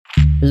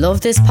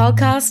Love this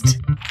podcast?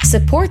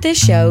 Support this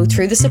show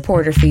through the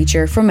supporter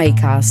feature from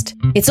Acast.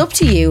 It's up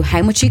to you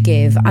how much you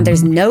give and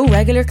there's no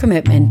regular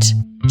commitment.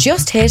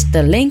 Just hit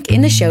the link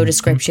in the show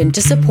description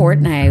to support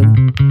now.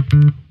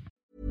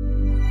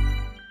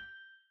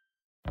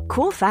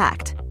 Cool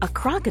fact, a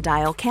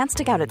crocodile can't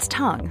stick out its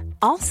tongue.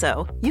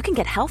 Also, you can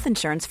get health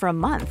insurance for a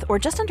month or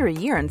just under a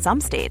year in some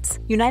states.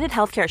 United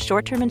Healthcare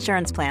short-term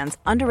insurance plans,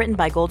 underwritten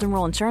by Golden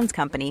Rule Insurance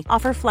Company,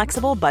 offer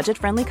flexible,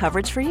 budget-friendly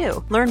coverage for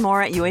you. Learn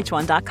more at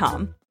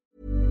uh1.com.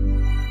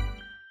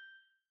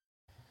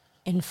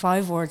 In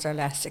 5 words or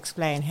less,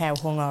 explain how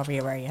hungover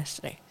you were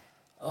yesterday.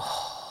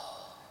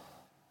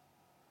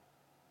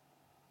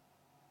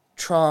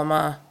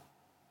 Trauma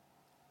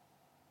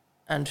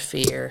and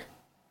fear.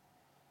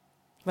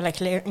 Will I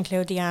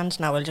include the and?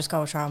 No, we'll just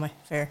go with trauma,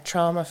 fear.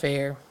 Trauma,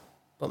 fear,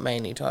 but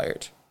mainly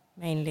tired.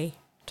 Mainly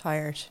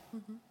tired.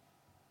 Mm-hmm.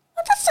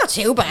 Well, that's not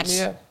too bad.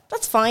 Yeah.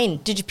 That's fine.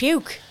 Did you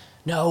puke?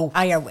 No.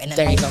 Oh, you're winning.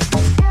 There you go.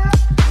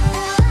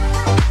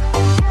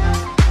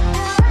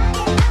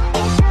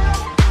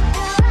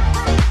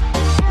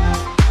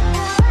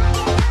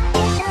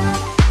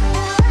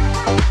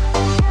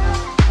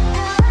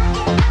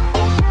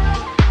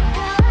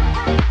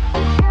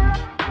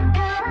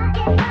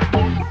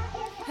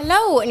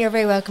 Hello, and you're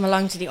very welcome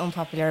along to the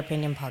Unpopular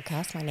Opinion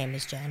podcast. My name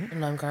is Jen.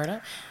 And I'm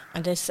Carla.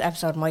 And this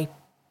episode might...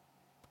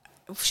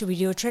 Should we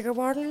do a trigger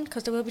warning?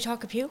 Because there will be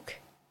talk of puke.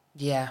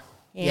 Yeah.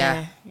 We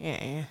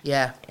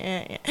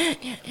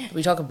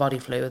talk of body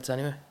fluids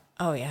anyway.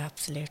 Oh, yeah,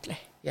 absolutely.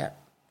 Yeah.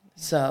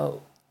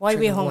 So... Why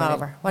were you trigger warning.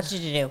 hungover? What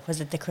did you do? Was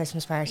it the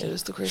Christmas party? It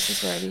was the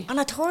Christmas party. On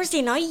a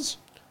Thursday night?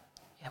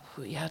 Yeah,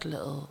 but we had a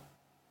little...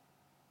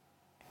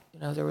 You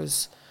know, it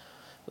was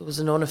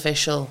an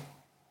unofficial...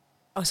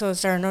 Oh, so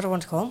is there another one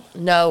to come?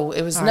 No,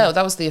 it was that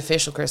was the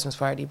official Christmas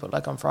party, but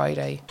like on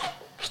Friday,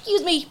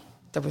 Excuse me.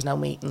 there was no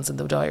meetings in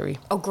the diary.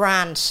 Oh,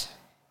 grand.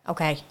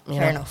 Okay,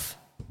 fair enough.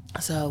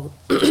 So,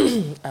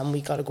 and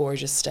we got a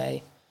gorgeous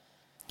stay.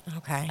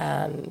 Okay.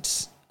 And,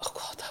 oh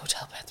God, the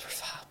hotel beds were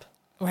fab.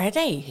 Were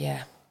they?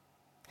 Yeah.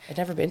 I'd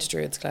never been to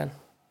Druids Glen.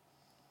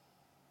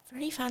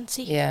 Very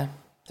fancy. Yeah.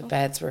 The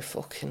beds were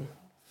fucking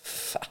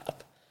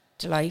fab.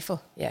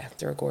 Delightful. Yeah,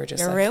 they were gorgeous.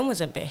 Your like, room was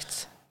in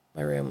bits.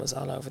 my room was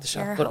all over the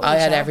shop. Your But whole I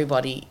had shop.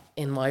 everybody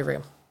in my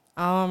room.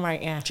 Oh,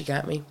 right, yeah. Did you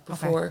get me?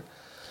 Before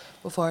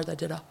they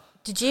did that.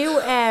 Did you,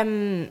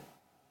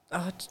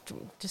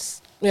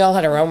 just We all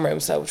had our own room,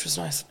 so which was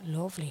nice.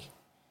 lovely.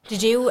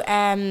 Did you,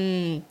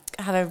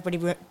 have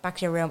everybody back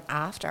to your room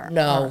after?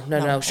 No.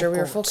 Or- Sure, oh, we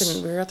were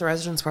good. we were at the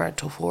residence bar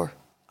until 4.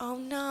 Oh,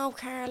 no,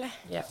 Carla.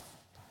 Yeah.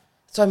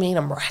 So I mean,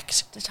 I'm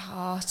wrecked. The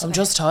thoughts. I'm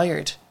just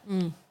tired.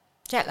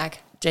 Jet lag.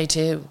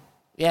 J2.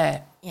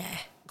 Yeah. Yeah.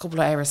 A couple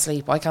of hours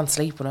sleep. I can't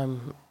sleep when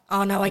I'm...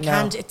 Oh, no, I No.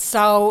 can't. It's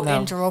so No.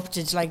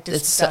 interrupted. Like this.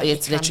 It's that you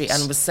literally... can't-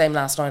 And it was the same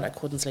last night. I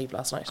couldn't sleep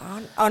last night.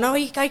 Oh, no,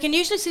 I can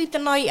usually sleep the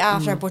night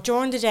after, but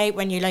during the day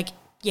when you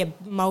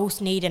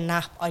most need a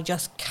nap, I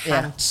just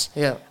can't.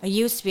 Yeah. I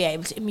used to be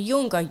able to, in my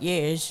younger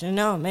years, you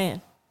know,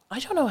 man. I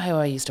don't know how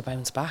I used to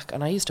bounce back.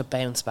 And I used to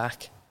bounce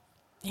back.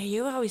 Yeah,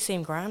 you always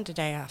seem grand the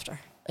day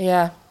after.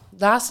 Yeah.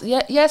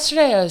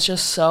 Yesterday I was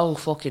just so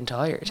fucking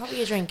tired. What were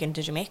you drinking?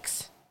 Did you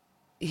mix?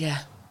 Yeah.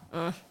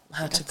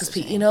 Had to. Because,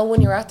 you know,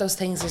 when you're at those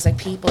things, there's like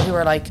people who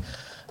are like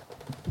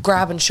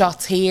grabbing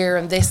shots here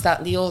and this, that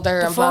and the other.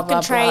 The and blah, fucking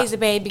blah, blah. trays of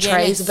baby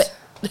Trays Guinness. of it.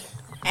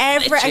 I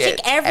think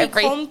Legit, every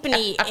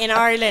company in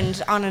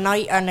Ireland on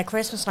a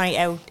Christmas night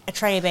out, a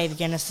tray of baby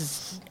Guinness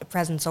is a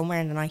present somewhere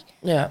in the night.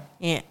 Yeah.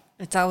 Yeah,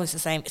 it's always the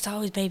same. It's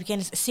always baby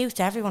Guinness. It suits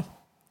everyone,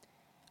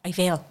 I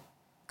feel.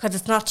 Because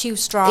it's not too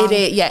strong. It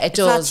is, yeah, it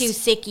does.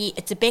 It's not too sicky.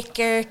 It's a bit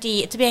girty.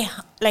 It's a bit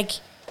like...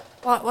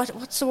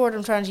 What's the word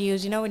I'm trying to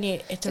use? You know when you...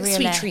 It's a real...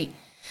 sweet treat.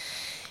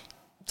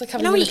 It's like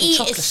having You know a when you little eat a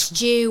chocolate.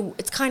 stew,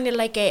 it's kind of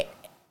like a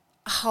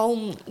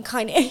home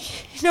kind of...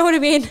 You know what I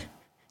mean?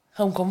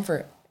 Home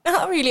comfort.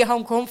 Not really a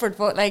home comfort,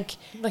 but like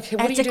Like,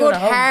 what are it's you a doing good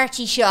at home?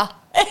 hearty shot.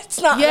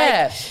 It's not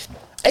Yeah. like...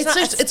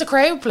 It's a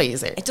crowd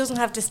pleaser. It doesn't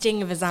have the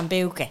sting of a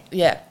Zambuca.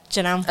 Yeah. Do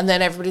you know? And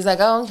then everybody's like,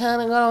 oh, I'm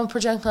going to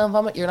projectile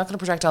vomit. You're not going to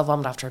projectile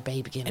vomit after a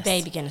baby Guinness. A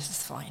baby Guinness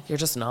is fine. You're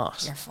just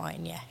not. You're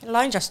fine, yeah. It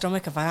lines your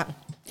stomach of that.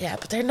 Yeah,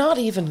 but they're not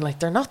even, like,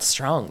 they're not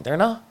strong. They're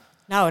not.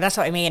 No, that's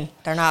what I mean.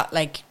 They're not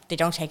like... They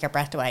don't take your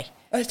breath away.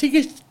 I think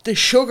it's the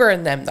sugar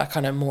in them that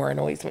kind of more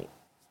annoys me.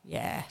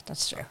 Yeah,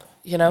 that's true.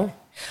 You know?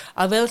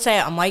 I will say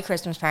on my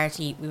Christmas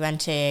party, we went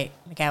to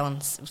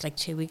McGowan's. It was like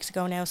 2 weeks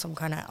ago now, so I'm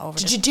kind of over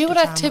Did the- you do the an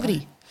drama.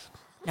 activity?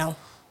 No.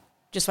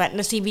 Just went.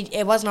 And see,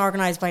 it wasn't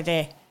organised by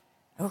the...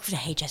 I work for the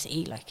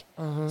HSE, like.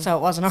 So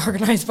it wasn't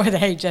organised by the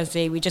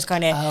HSE. We just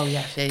kind of Oh,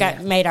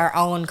 yeah. made our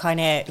own kind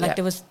of... Like, Yeah.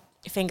 there was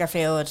finger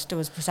food, there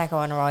was Prosecco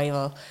on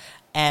arrival.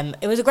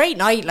 It was a great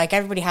night. Like,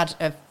 everybody had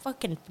a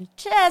fucking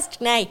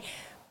fantastic night.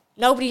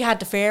 Nobody had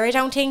the fear, I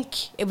don't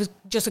think. It was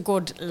just a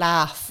good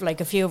laugh.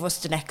 Like, a few of us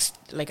the next...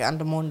 Like, on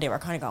the Monday, were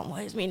kind of going,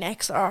 why is me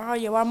next? Or,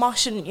 you are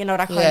moshing, you know,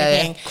 that kind of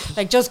Yeah, thing.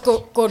 Like, just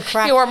good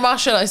crack. You were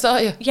moshing, I saw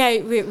you.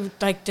 Yeah,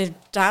 like, the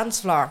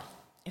dance floor...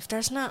 if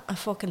there's not a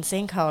fucking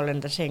sinkhole in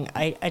the thing,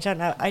 I don't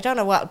know. I don't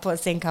know what to put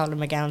a sinkhole in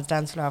McGowan's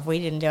dance floor if we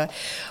didn't do it.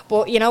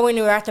 But you know, when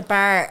we were at the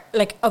bar,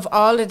 like of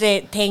all of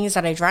the things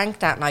that I drank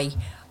that night,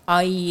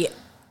 I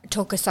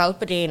took a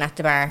Solpadeine at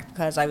the bar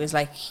because I was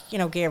like, you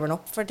know, gearing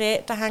up for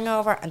the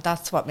hangover, and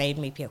that's what made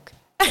me puke.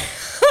 I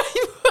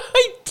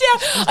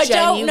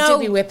don't know. You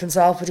do be whipping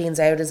Solpadeines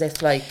out as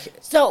if like.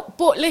 So,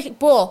 but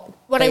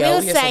what I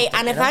will say,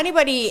 and if you know?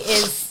 anybody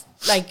is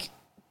like,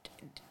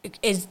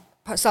 is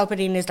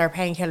Solpadeine is their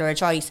painkiller of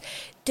choice,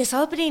 the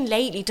Solpadeine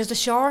lately there's a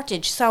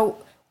shortage. So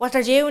what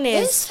they're doing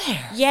is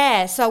there?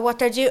 Yeah. So what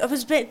they're doing,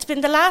 it's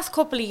been the last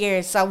couple of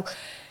years. So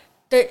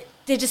the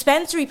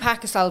dispensary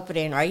pack of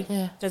Solpadeine, right?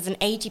 Yeah. There's an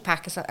 60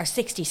 pack of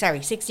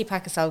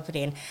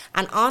Solpadeine,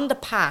 and on the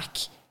pack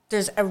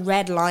there's a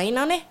red line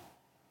on it.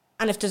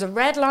 And if there's a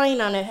red line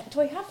on it,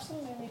 do I have some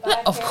in my bag?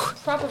 Of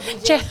course. Probably.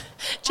 Jen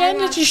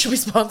literally should be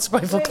sponsored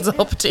by fucking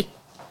Solpadeine.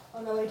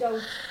 Oh no, I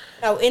don't.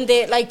 No, in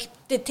the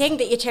thing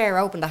that you tear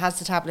open that has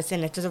the tablets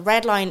in it, there's a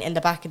red line in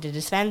the back of the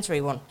dispensary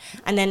one,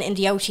 and then in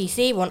the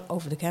OTC one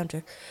over the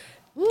counter,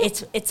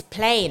 it's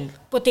plain,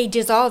 but they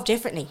dissolve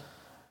differently.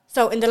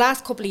 So in the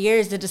last couple of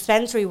years, the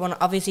dispensary one,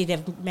 obviously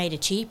they've made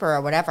it cheaper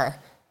or whatever,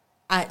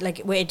 like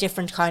with a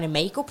different kind of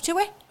makeup to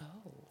it.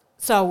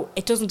 So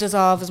it doesn't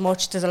dissolve as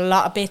much. There's a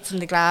lot of bits in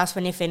the glass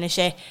when you finish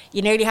it.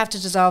 You nearly have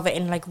to dissolve it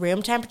in like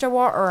room temperature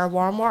water or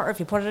warm water. If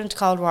you put it into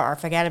cold water,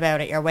 forget about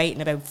it. You're waiting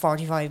about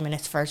 45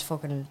 minutes for it to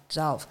fucking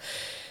dissolve.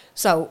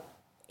 So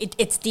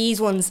it's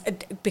these ones,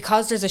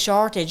 because there's a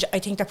shortage, I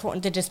think they're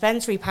putting the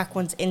dispensary pack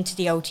ones into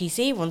the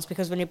OTC ones,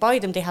 because when you buy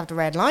them, they have the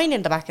red line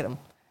in the back of them.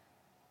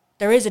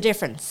 There is a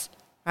difference,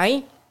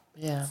 right?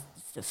 Yeah.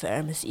 It's the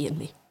pharmacy in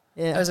me.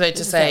 Yeah. I was about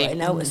to say, I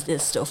know it's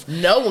this stuff.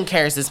 No one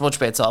cares as much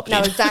about Solpadeine. No,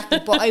 exactly.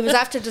 But I was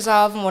after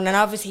dissolving one, and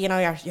obviously, you know,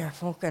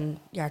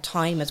 your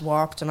time is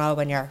warped and all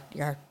when you're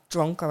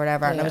drunk or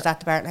whatever. Yeah. And I was at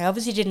the bar, and I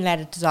obviously didn't let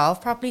it dissolve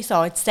properly,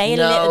 so I'd say a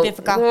little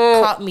bit, got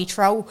caught in me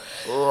throat.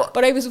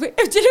 But I did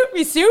it with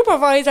my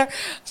supervisor.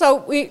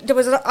 So there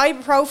was an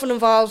ibuprofen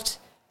involved.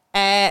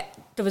 There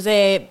was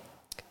a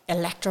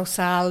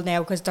electrosal now,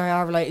 because they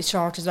are like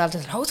short as well.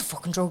 There's loads of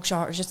fucking drug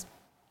shortages.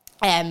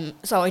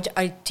 So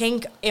I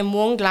think in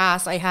one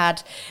glass I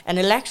had an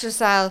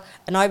electrosal,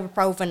 an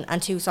ibuprofen,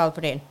 and 2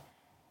 Solpadeine.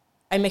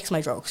 I mixed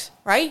my drugs,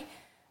 right?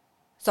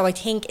 So I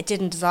think it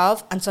didn't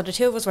dissolve, and so the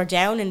two of us were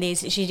down in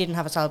these. She didn't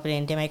have a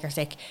Solpadeine, they make her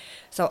sick.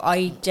 So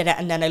I did it,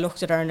 and then I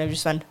looked at her and I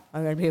just went,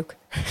 I'm going to puke.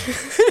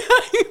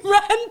 I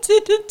ran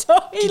to the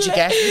toilet. Did you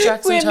get the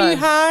Jackson with time? my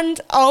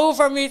hand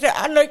over me,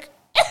 and like,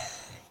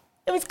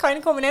 it was kind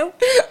of coming out.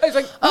 I was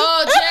like,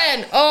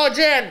 Oh,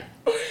 Jen.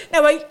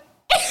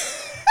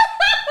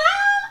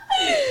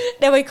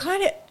 Now I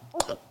kind of,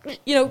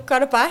 you know,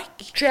 got it back.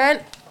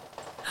 Jen.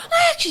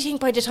 I actually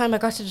think by the time I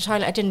got to the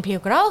toilet, I didn't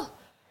puke at all.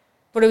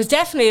 But it was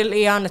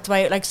definitely on its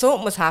way. Like,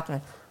 something was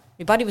happening.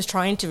 My body was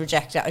trying to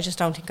reject it. I just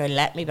don't think I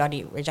let my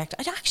body reject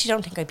it. I actually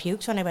don't think I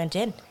puked when I went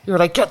in. You were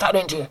like, get that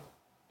into you.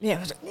 Yeah,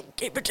 I was like,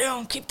 keep it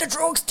down. Keep the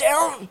drugs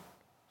down.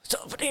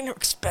 Solpadeine are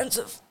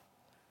expensive.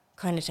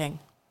 Kind of thing.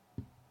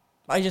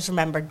 I just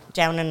remember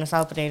down in the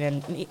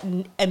Solpadeine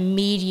and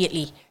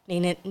immediately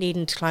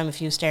needing to climb a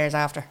few stairs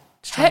after.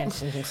 You know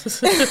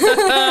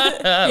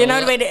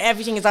the way that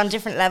everything is on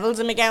different levels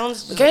in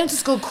McGowan's. McGowan's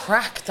is good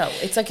crack though.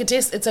 It's like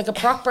it's like a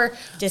proper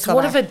disco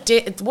bar.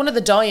 It's one of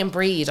the dying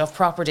breed of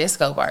proper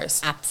disco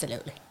bars.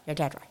 Absolutely, you're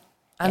dead right.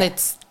 And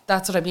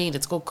that's what I mean.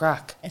 It's good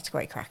crack. It's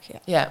great crack.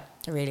 Yeah,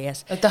 it really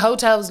is. Like the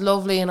hotel's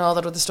lovely and all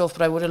that other stuff,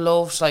 but I would have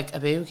loved like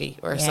a boogie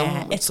or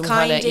some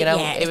kind of, you know.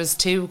 It was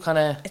too kind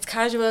of. It's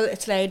casual.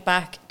 It's laid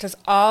back. There's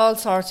all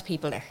sorts of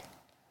people there,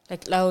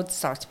 like loads of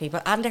sorts of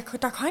people, and they're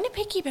kind of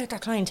picky about their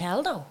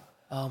clientele though.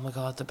 Oh my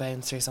God, the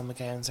bouncers on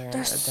McGowan's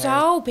they're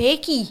so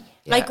picky.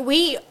 Yeah. Like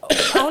I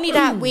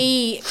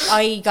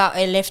got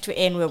a lift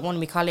in with one of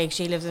my colleagues.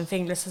 She lives in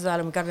Finglas as well,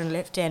 and we got a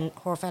lift in.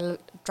 Her fella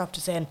dropped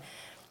us in,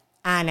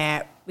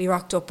 and we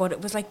rocked up. But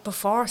it was like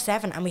before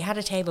 7, and we had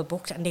a table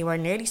booked, and they were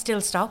nearly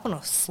still stopping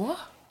us. What?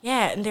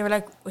 Yeah, and they were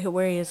like,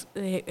 "Where is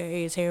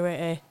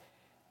here?"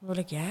 We were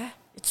like, "Yeah,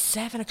 it's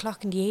 7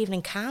 o'clock in the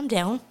evening. Calm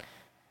down,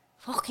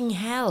 fucking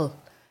hell."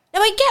 Now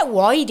I get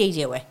why they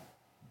do it.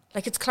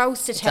 Like, it's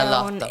close to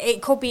town.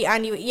 It could be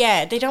anyway.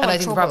 Yeah, they don't. And I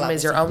think the problem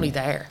is you're only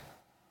there,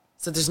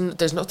 so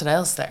there's nothing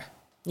else there.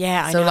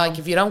 Yeah, I know. So like,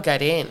 if you don't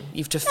get in,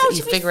 you have to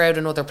figure out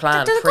another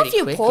plan pretty quickly.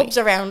 There's a few pubs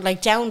around,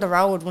 like down the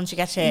road once you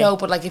get to. No,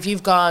 but like if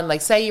you've gone, like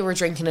say you were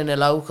drinking in a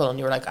local and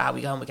you were like, we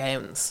go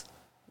McGowan's.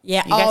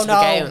 Yeah, you get to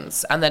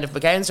McGowan's, and then if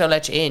McGowan's don't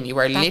let you in, you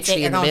are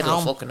literally in the middle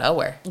of fucking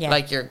nowhere. Yeah.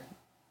 Like you're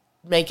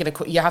making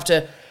you have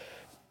to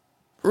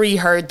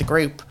reherd the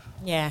group.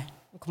 Yeah,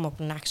 come up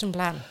with an action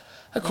plan.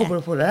 Coming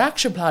up with an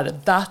action plan,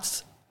 and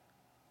that's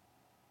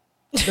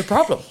the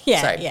problem.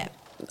 Yeah.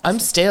 I'm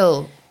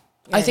still.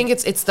 Yeah. I think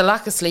it's the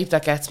lack of sleep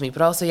that gets me,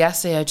 but also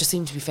yesterday I just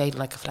seemed to be fading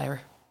like a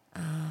flower.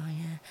 Oh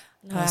yeah.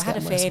 No, I had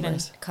a fading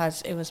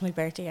because it was my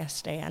birthday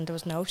yesterday, and there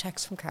was no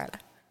text from Carla.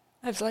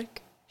 I was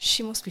like,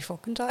 she must be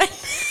fucking dying.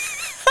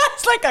 I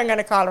was like, I'm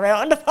gonna call her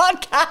out on the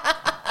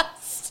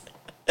podcast.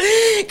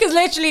 Because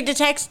literally the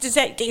text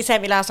that you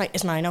sent me last night,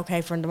 is 9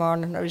 okay for in the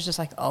morning? I was just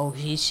like, oh,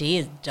 she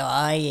is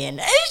dying.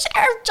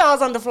 Her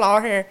jaw's on the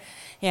floor here.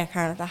 Yeah,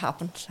 Karen, that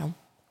happened. So.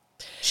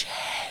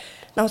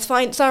 No, it's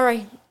fine. It's all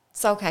right.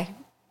 It's okay.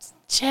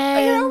 Jen.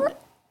 I get over it.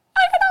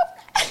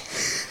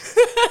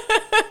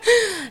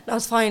 No,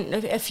 it's fine.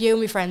 A few of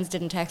my friends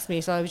didn't text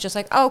me, so I was just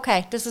like, oh,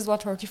 okay, this is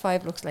what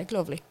 35 looks like.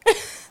 Lovely.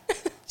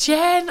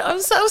 Jen,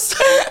 I'm so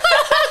sorry.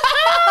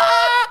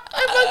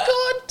 I'm a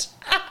good.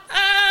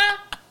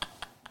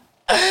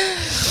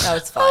 No,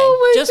 it's fine.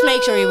 Just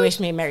make sure you wish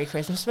me a Merry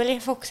Christmas, will you?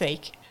 Fuck's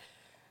sake.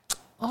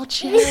 Oh,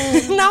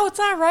 Jen. No, it's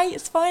all right.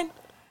 It's fine.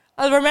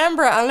 I'll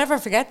remember it. I'll never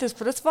forget this,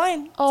 but it's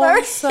fine. Oh,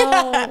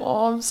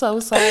 I'm so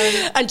sorry.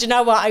 And you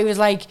know what? I was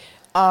like,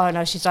 oh,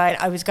 no, she's dying.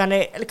 I was going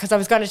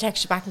to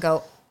text you back and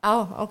go,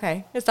 oh,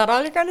 okay. Is that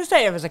all you're going to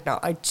say? I was like, no,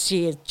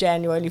 she is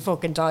genuinely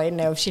fucking dying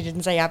now if she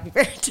didn't say happy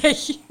birthday.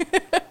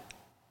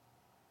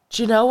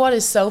 Do you know what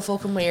is so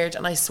fucking weird?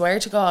 And I swear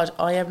to God,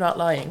 I am not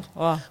lying.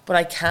 What? But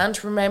I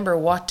can't remember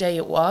what day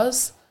it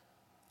was.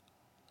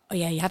 Oh,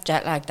 yeah, you have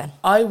jet lag then.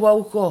 I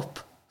woke up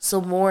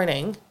some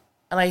morning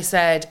and I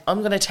said, I'm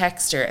going to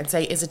text her and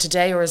say, is it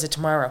today or is it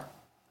tomorrow?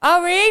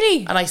 Oh,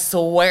 really? And I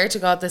swear to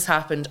God this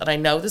happened. And I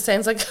know this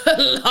sounds like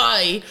a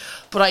lie,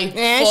 but I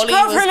fully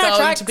was was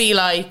going to be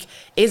like,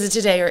 is it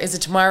today or is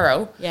it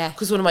tomorrow? Yeah.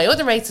 Because one of my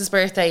other mates'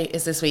 birthday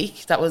is this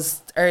week. That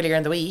was earlier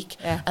in the week.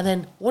 Yeah. And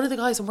then one of the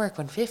guys in work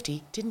went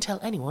 50, didn't tell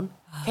anyone,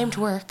 came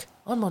to work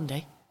on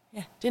Monday.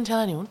 Yeah. Didn't tell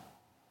anyone.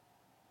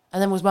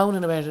 And then was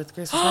moaning about it at the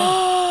Christmas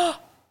party.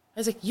 I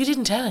was like, you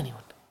didn't tell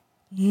anyone.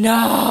 No.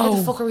 How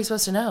the fuck are we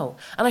supposed to know?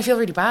 And I feel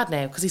really bad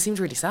now because he seemed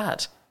really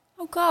sad.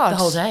 Oh, God. The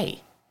whole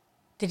day.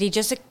 Did he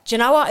just... Do you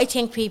know what I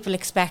think people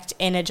expect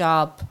in a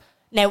job?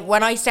 Now,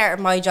 when I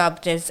started my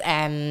job, there's...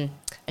 and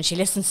she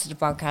listens to the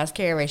podcast,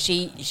 Kira.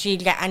 She'll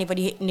get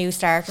anybody new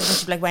starters and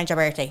she'll be like, when's your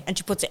birthday? And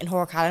she puts it in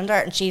her calendar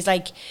and she's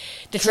like...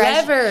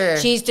 Clever.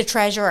 She's the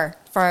treasurer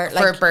for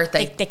like... For a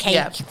birthday. The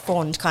cake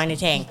fund kind of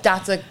thing.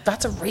 That's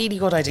a really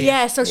good idea.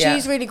 Yeah, so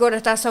she's really good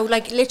at that. So,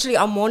 like, literally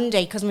on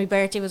Monday, because my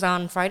birthday was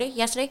on Friday,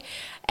 yesterday,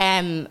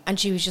 and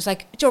she was just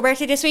like, it's your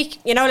birthday this week?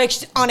 You know, like,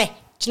 she's on it.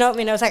 Do you know what I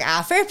mean? I was like,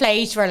 fair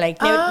play to her. Like,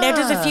 now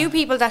there's a few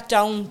people that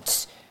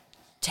don't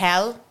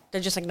tell. They're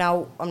just like,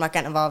 no, I'm not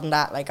getting involved in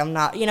that. Like, I'm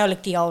not, you know,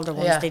 like the older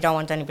ones, they don't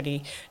want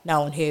anybody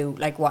knowing who,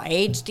 like, what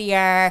age they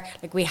are.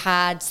 Like, we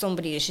had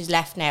somebody, she's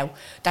left now,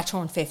 that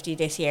turned 50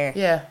 this year.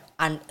 Yeah.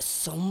 And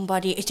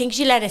somebody, I think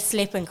she let it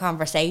slip in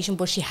conversation,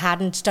 but she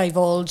hadn't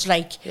divulged,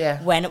 like,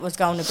 when it was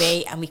going to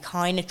be. And we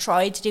kind of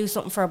tried to do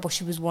something for her, but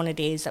she was one of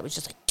these that was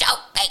just like, don't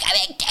make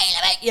a big deal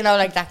of it. You know,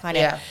 like that kind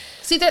of. Yeah.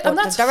 See, and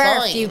that's there fine.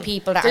 are a few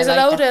people that there's are a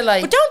like load that. of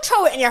like, but don't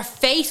throw it in your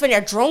face when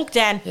you're drunk.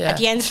 Then at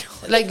the end,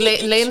 like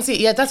Lindsay,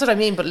 yeah, that's what I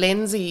mean. But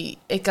Lindsay,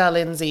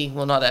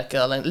 well, not that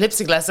girl,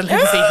 lipstick lesson,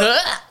 Lindsay,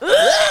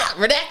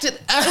 redacted.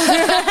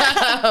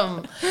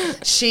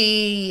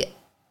 She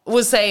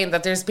was saying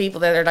that there's people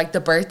that are like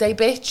the birthday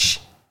bitch,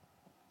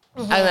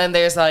 and then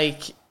there's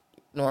like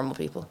normal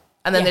people,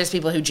 and then there's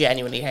people who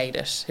genuinely hate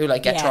it, who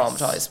like get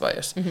traumatized by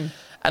it.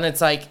 And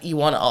it's like, you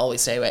want to always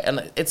stay away.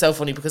 And it's so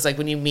funny because, like,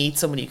 when you meet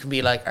someone, you can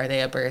be like, are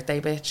they a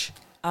birthday bitch?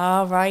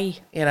 Oh, right.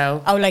 You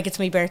know? Oh, like, it's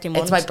my birthday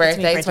month. It's my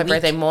birthday. It's my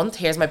birthday month.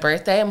 Here's my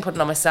birthday. I'm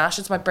putting on my sash.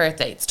 It's my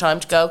birthday. It's time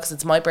to go because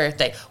it's my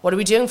birthday. What are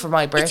we doing for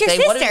my birthday? It's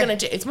your What are we sister. going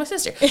to do? It's my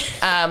sister.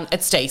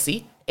 It's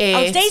Stacey.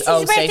 Stacey's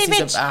a birthday Stacey's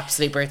bitch. an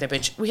absolute birthday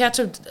bitch. We had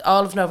to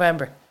all of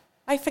November.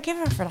 I forgive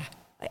her for that.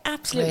 I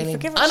absolutely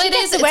forgive her. And she it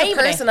gets is, away it's a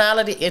with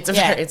personality. It.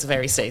 It's a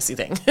very Stacey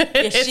thing.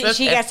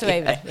 She gets away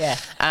with it. Yeah.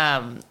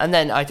 And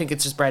then I think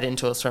it's just bred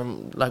into us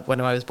from, like,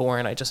 when I was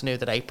born, I just knew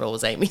that April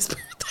was Amy's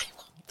birthday.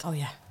 Oh,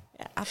 yeah.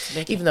 Yeah,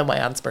 absolutely. Even though my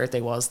aunt's birthday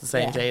was the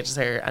same day as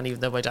her, and even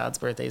though my dad's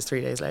birthday is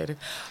 3 days later.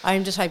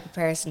 I'm the type of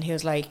person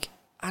who's like,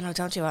 I know,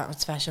 don't do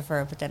what's special for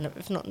her, but then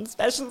if nothing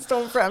special's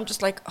done for her, I'm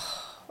just like,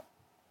 oh,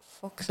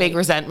 fuck's Big sake.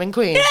 resentment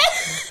queen.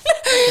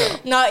 No.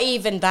 Not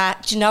even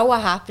that. Do you know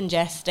what happened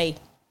yesterday?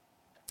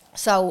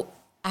 So,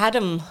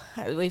 Adam,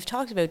 we've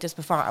talked about this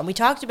before, and we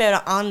talked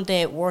about it on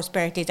the Worst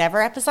Birthdays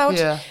Ever episode.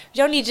 Yeah.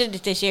 We only did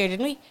it this year,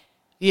 didn't we?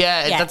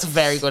 Yeah, that's a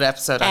very good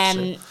episode,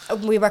 actually.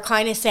 We were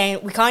kind of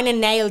saying, we kind of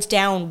nailed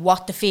down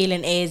what the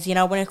feeling is, you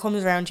know, when it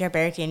comes around your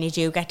birthday and you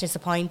do get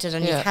disappointed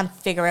and you can't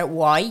figure out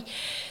why.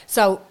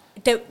 So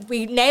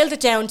we nailed it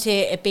down to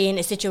it being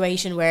a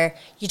situation where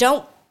you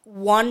don't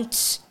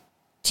want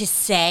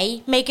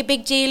to make a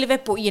big deal of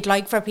it, but you'd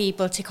like for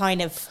people to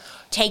kind of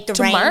take the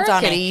reins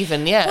on it.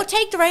 Even, yeah. Well,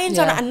 take the reins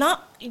on it and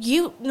not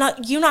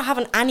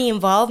having any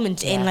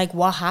involvement in like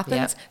what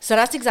happens. Yeah. So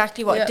that's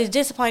exactly what the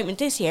disappointment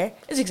this year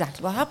is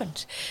exactly what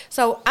happened.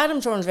 So Adam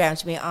turns around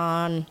to me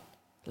on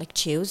like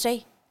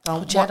Tuesday.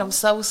 Oh, Jed, I'm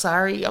so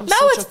sorry. No,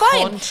 it's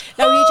fine.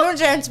 No, he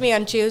turns around to me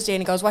on Tuesday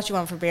and he goes, "What do you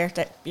want for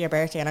your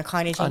birthday?" And I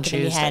kind of think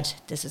in my head,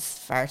 this is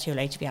far too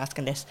late to be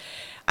asking this.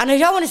 And I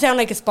don't want to sound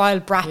like a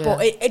spoiled brat, but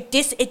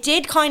it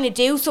did kind of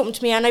do something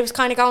to me, and I was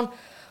kind of going,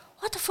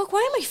 what the fuck, why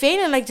am I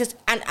feeling like this?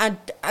 And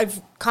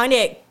I've kind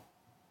of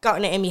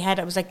gotten it in my head.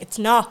 I was like, it's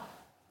not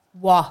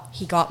what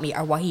he got me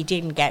or what he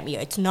didn't get me.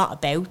 It's not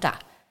about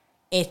that.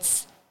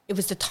 It it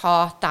was the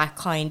thought that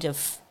kind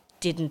of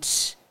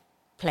didn't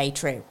play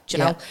through, do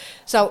you know?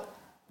 So,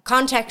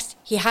 context,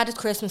 he had his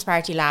Christmas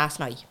party last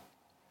night.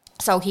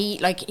 So he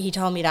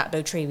told me that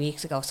about 3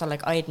 weeks ago. So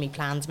like I had me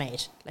plans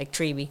made like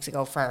 3 weeks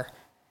ago for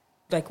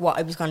like what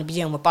I was going to be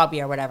doing with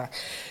Bobby or whatever.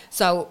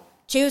 So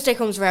Tuesday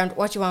comes around,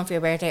 what do you want for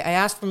your birthday? I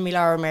asked for my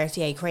Laura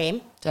Mercier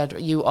cream. Dad,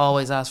 you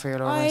always ask for your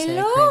Laura Mercier cream.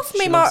 I love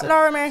me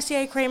Laura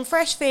Mercier cream.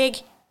 Fresh fig.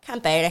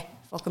 Can't beat it.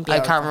 Fucking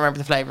beautiful. I can't remember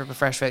the flavour, but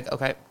fresh fig.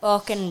 Okay.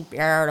 Fucking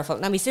beautiful.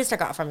 Now my sister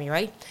got it from me,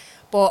 right?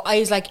 But I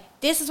was like,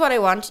 this is what I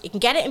want. You can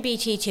get it in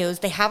BT2s.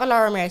 They have a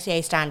Laura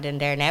Mercier stand in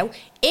there now.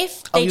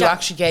 If they you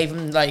actually gave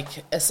him like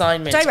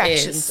assignment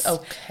directions,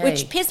 okay,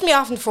 which pissed me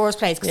off in the first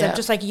place because I'm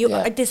just like,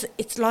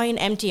 it's lying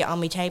empty on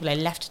my table. I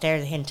left it there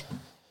as a hint.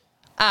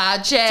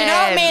 Jen. Do you know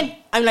what I mean?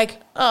 I'm like,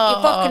 you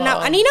fucking know.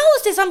 And he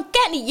knows this. I'm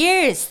getting it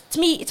years.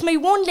 It's my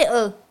one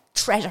little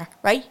treasure,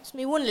 right? It's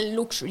my one little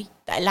luxury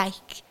that I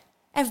like.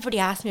 Everybody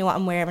asks me what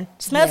I'm wearing.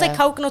 It smells like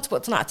coconuts, but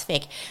it's not. It's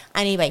fake.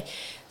 Anyway,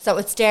 so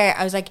it's there.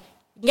 I was like,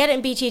 you can get it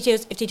in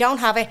BT2s. If they don't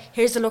have it,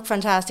 here's the Look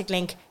Fantastic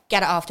link.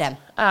 Get it off them.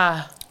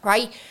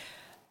 Right?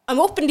 I'm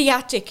up in the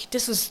attic.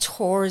 This was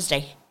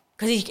Thursday.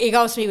 Because he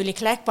goes to me, will you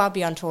collect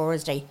Bobby on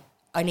Thursday?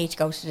 I need to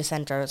go to the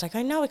centre. I was like,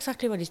 I know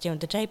exactly what he's doing.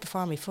 The day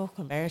before my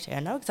fucking birthday, I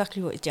know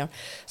exactly what he's doing.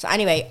 So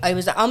anyway, I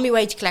was on my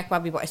way to collect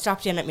Bobby, but I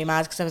stopped in at my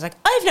ma's because I was like,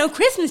 I have no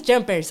Christmas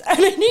jumpers and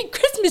I need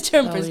Christmas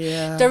jumpers.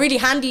 They're really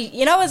handy,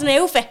 you know, as an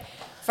outfit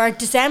for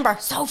December.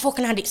 So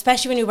fucking handy,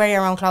 especially when you wear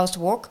your own clothes to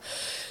work.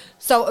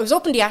 So I was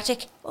up in the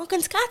attic,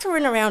 fucking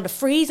scattering around a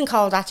freezing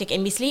cold attic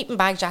in my sleeping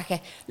bag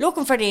jacket,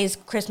 looking for these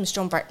Christmas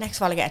jumper. Next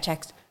of all, I get a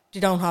text, they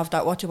don't have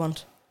that, what do you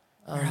want?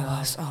 There I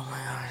was, oh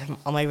my God,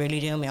 am I really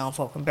doing my own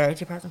fucking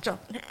birthday present job?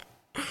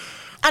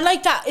 And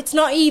like that, it's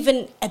not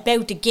even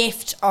about the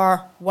gift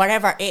or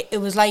whatever. It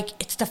was like,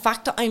 it's the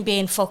fact that I'm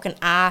being fucking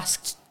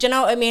asked. Do you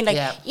know what I mean?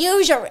 Like,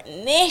 use your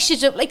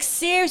initiative. Like,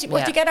 seriously,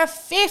 put together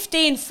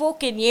 15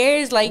 fucking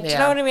years. Like, do you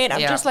know what I mean?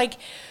 I'm just like,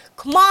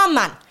 come on,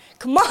 man.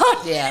 Come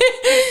on. Yeah.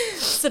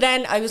 So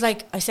then I was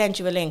like, I sent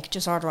you a link.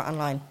 Just order it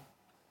online.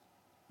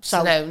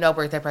 So no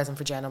birthday present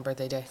for Jen on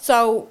birthday day.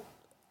 So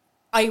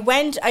I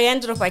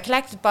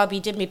collected Bobby,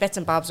 did me bits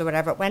and bobs or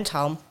whatever, went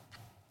home.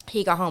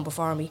 He got home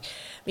before me.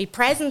 My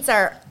presents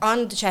are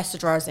on the chest of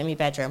drawers in my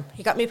bedroom.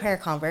 He got me a pair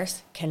of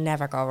Converse. Can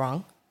never go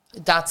wrong.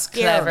 That's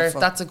clever.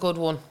 Beautiful. That's a good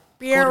one.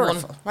 Beautiful,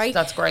 good one. Right?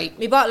 That's great.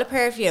 My bottle of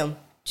perfume,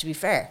 to be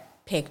fair,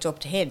 picked up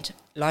to hint,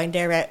 lying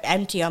there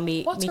empty on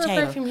me. What's me for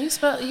table. Perfume you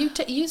smell? You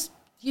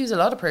use a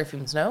lot of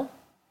perfumes, no?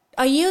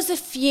 I use a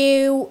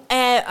few.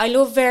 I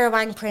love Vera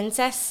Wang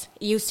Princess.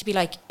 It used to be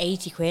like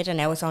 80 quid and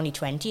now it's only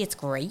 20. It's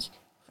great.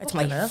 It's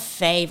my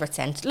favourite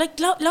scent. Like,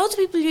 loads of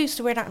people used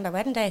to wear that on their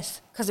wedding days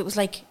because it was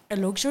like a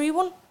luxury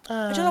one.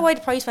 I don't know why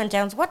the price went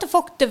down. So what the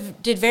fuck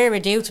did Vera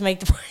do to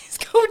make the price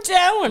go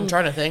down? I'm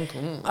trying to think.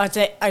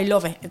 I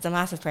love it. It's a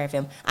massive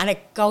perfume. And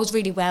it goes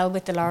really well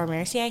with the Laura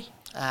Mercier.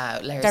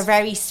 They're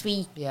very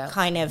sweet,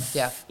 kind of.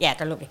 Yeah,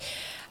 they're lovely.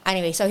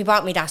 Anyway, so he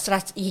bought me that. So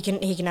that's he can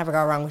never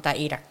go wrong with that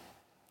either.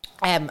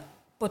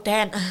 But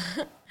then...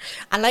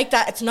 and like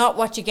that, it's not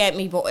what you get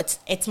me, but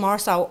it's more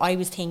so I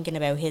was thinking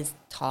about his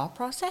thought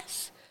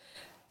process.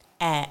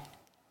 A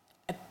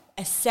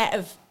set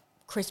of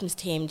Christmas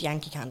themed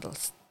Yankee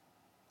candles,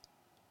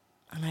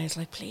 and I was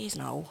like, please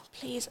no,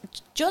 please,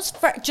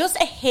 just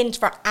a hint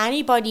for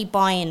anybody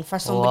buying for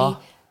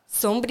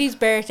somebody's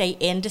birthday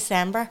in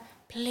December.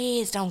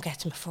 Please don't get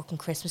them a fucking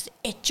Christmas.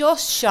 It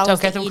just shows.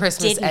 Don't get them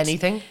Christmas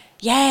anything.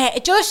 Yeah,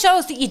 it just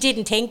shows that you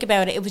didn't think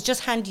about it. It was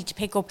just handy to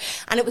pick up,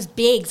 and it was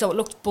big, so it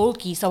looked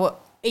bulky. So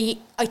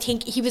I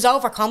think he was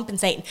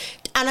overcompensating.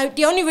 And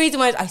the only reason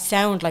why I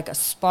sound like a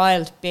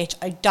spoiled bitch,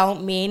 I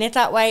don't mean it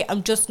that way.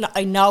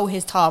 I know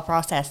his thought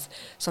process.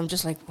 So I'm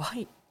just like,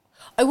 why?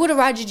 I would have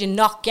rather you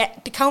not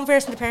get the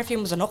Converse and the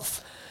perfume was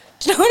enough.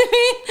 Do you know what I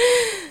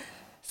mean?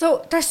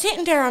 So they're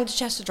sitting there on the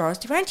chest of drawers.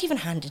 They weren't even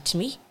handed to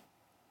me.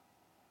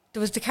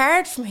 There was the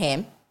card from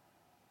him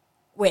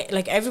with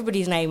like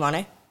everybody's name on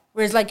it.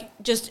 Whereas like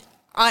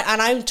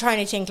I'm trying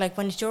to think like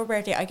when it's your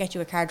birthday, I get you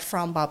a card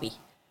from Bobby.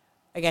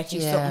 I get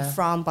you something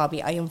from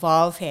Bobby. I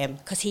involve him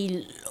because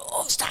he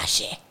loves that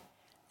shit.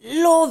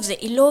 Loves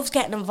it. He loves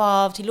getting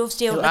involved. He loves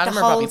doing like the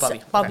whole...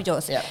 Bobby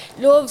does. Yeah.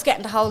 Loves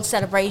getting the whole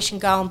celebration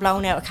going,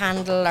 blowing out a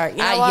candle or, you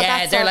know what?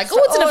 Yeah, they're like, oh,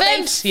 it's an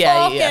event.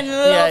 They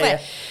love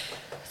it.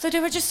 So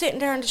they were just sitting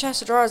there in the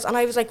chest of drawers and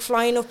I was like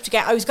flying up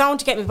I was going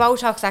to get my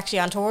Botox actually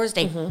on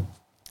Thursday. Mm-hmm.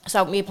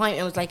 So my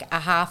appointment was like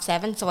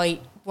 7:30. So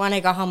when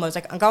I got home, I was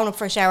like, I'm going up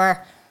for a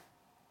shower.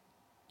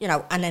 You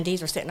know, and then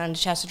these were sitting on the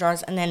chest of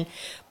drawers. And then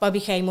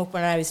Bobby came up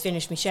when I was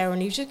finished my shower and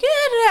he was just,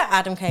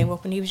 Adam came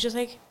up and he was just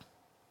like,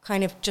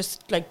 kind of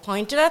just like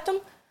pointed at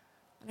them.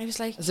 And I was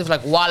like... as if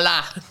like,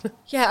 voila.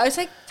 Yeah, I was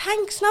like,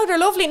 thanks, no, they're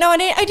lovely. No,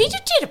 and I did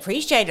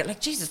appreciate it.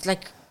 Like, Jesus,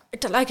 like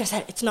I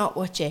said, it's not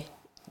what you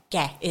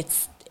get.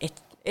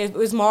 It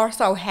was more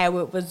so how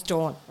it was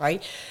done,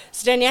 right?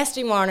 So then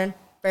yesterday morning,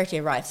 birthday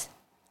arrives.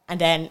 And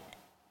then...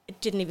 it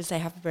didn't even say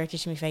happy birthday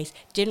to my face.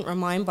 Didn't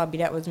remind Bobby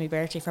that was my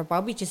birthday for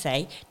Bobby to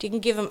say.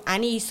 Didn't give him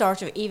any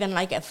sort of even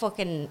like a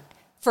fucking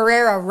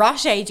Ferrero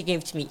Rocher to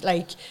give to me,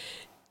 like,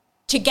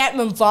 to get him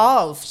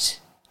involved.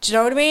 Do you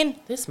know what I mean?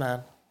 This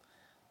man.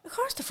 Of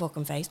course the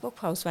fucking Facebook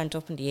post went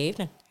up in the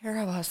evening. Here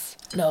I was.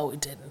 No,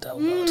 it didn't. Oh,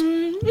 God.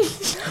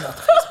 Not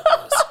the Facebook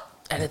post.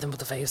 Anything but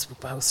the Facebook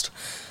post.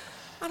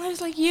 And I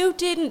was like, you,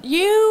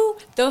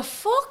 the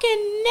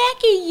fucking neck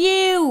of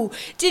you,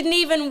 didn't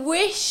even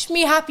wish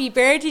me happy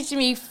birthday to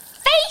me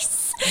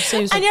face.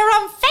 And you're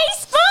on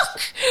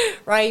Facebook.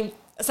 Right.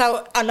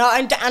 So when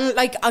I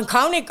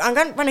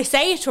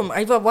say it to him,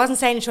 I wasn't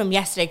saying it to him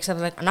yesterday because I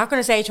was like, I'm not going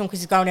to say it to him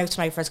because he's going out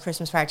tonight for his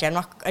Christmas party.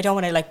 I don't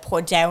want to like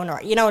put down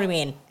or, you know what I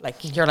mean?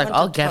 Like, you're like,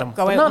 I'll get him.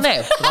 Go out. Not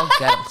now, but I'll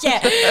get him. Yeah.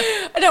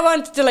 I don't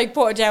want to like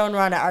put a down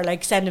on it or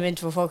like send him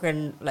into a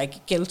fucking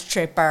like guilt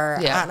trip or,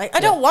 I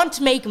don't want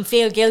to make him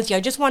feel guilty. I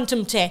just want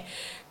him to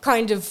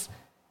kind of,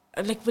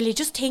 like, will you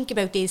just think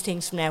about these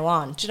things from now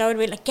on? Do you know what I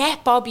mean? Like,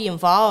 get Bobby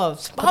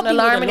involved. Put an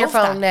alarm on your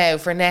phone now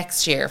for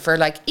next year, for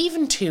like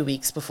even 2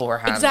 weeks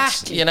beforehand.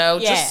 Exactly. You know,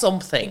 just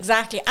something.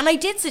 Exactly. And I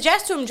did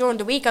suggest to him during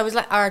the week,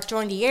 or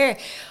during the year,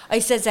 I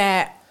says,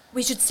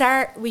 we should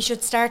start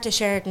to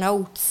share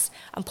notes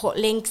and put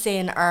links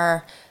in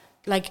or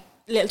like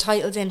little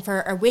titles in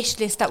for a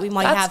wish list that we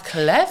might have. That's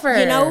clever.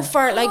 You know,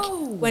 for like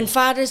when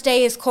Father's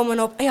Day is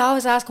coming up, I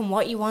always ask him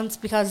what he wants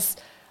because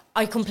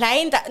I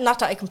complain not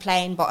that I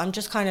complain, but I'm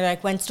just kind of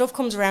like, when stuff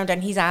comes around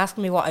and he's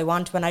asking me what I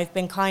want when I've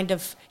been kind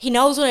of, he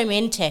knows what I'm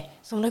into.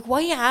 So I'm like, why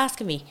are you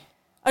asking me?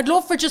 I'd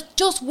love for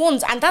just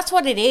once. And that's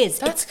what it is.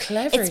 That's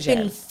clever, It's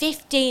been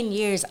 15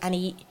 years and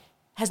he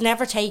has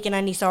never taken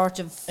any sort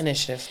of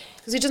initiative.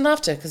 Because he doesn't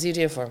have to, because you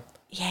do it for him.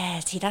 Yeah,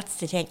 see, that's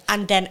the thing.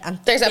 And then...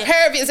 there's a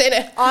pair of yous in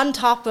it. On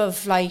top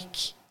of, like,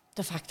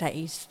 the fact that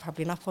he's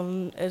probably not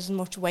pulling as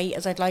much weight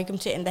as I'd like him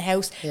to in the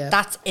house.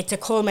 Yeah. It's a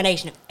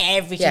culmination of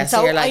everything. Yeah,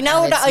 so you're like, I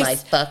know that it's my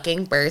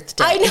fucking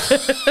birthday. I know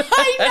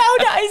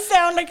that I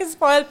sound like a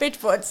spoiled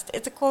bitch, but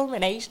it's a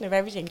culmination of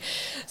everything.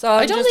 So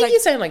I don't think you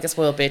sound like a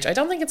spoiled bitch. I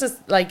don't think it's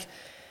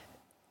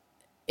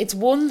it's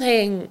one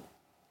thing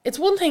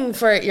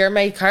for your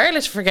mate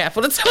Carla to forget,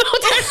 but it's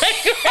another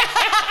thing.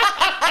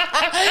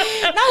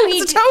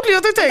 It's a totally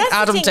other thing.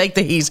 Adam, take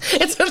the heat.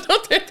 It's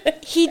another thing.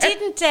 He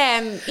didn't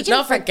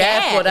not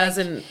forget, but as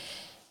in,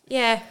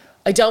 yeah.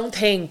 I don't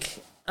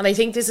think, and I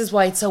think this is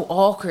why it's so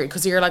awkward,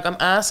 because you're like, I'm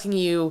asking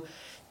you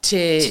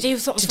to do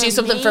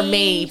something for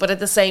me, but at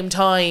the same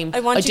time,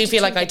 I do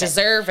feel like I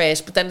deserve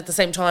it, but then at the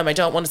same time, I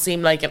don't want to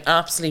seem like an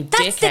absolute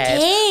dickhead. The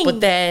thing. But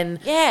then,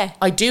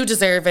 I do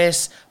deserve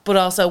it, but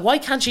also, why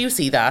can't you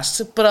see that?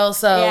 But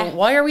also,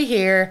 why are we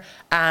here?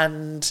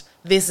 And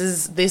this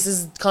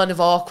is kind of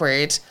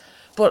awkward.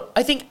 But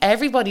I think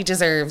everybody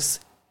deserves,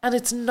 and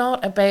it's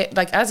not about,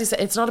 like, as you said,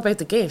 it's not about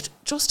the gift,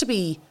 just to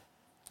be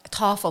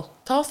thoughtful.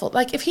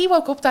 Like, if he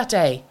woke up that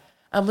day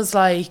and was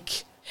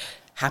like,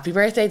 happy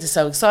birthday, this is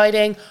so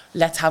exciting,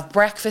 let's have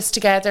breakfast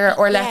together,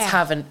 or let's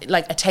have a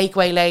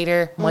takeaway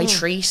later, my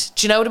treat,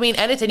 do you know what I mean?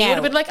 Anything, you would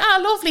have been like,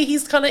 lovely,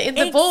 he's kind of in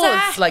the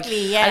buzz, like,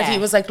 and if he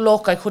was like,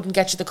 look, I couldn't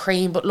get you the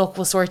cream, but look,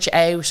 we'll sort you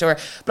out, or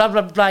blah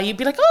blah blah, you'd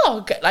be like,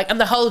 oh, like, and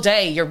the whole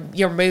day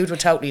your mood would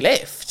totally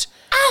lift.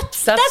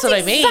 That's what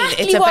I mean.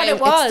 It's about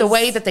it's the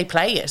way that they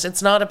play it.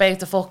 It's not about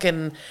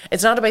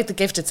the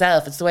gift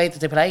itself, it's the way that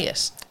they play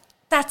it.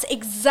 That's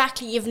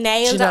exactly, you've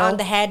nailed it on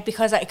the head,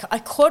 because I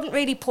couldn't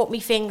really put my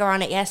finger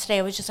on it yesterday.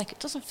 I was just like, it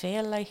just doesn't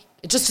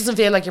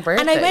feel like your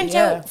birthday. And I went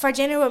out for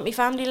dinner with my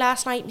family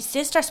last night. My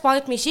sister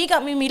spoiled me. She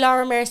got me my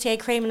Laura Mercier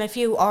cream and a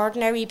few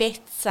ordinary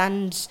bits,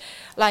 and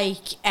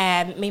like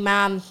my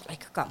mum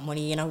got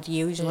money, you know, the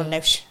usual.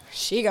 Now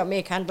she got me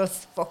a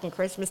candles, fucking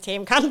Christmas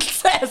theme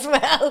candles as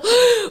well.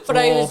 But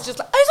I was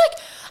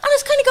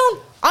kind of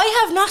going,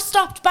 I have not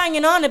stopped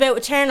banging on about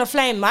Eternal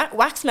Flame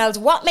wax smells.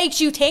 What makes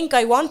you think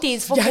I want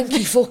these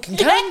Yankee fucking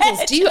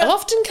candles? Do you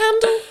often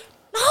candle?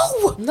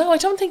 No, I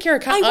don't think you're a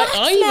candle.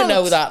 I even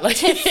know that.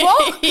 Like,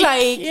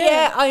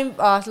 I'm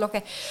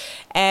lucky.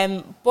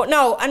 But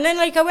no, and then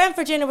I went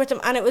for dinner with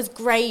him, and it was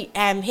great.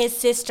 His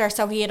sister,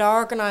 so he had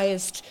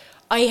organised.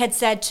 I had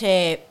said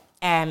to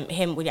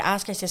him, will you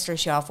ask your sister if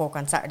she off work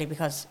on Saturday,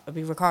 because I'll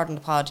be recording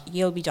the pod,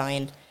 you'll be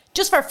dying.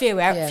 Just for a few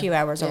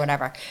hours or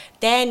whatever.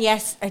 Then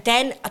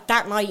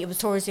that night, it was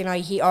Thursday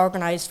night, he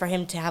organised for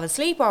him to have a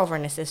sleepover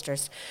in his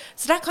sister's.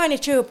 So that kind of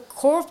threw a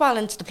curveball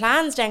into the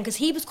plans then, because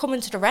he was coming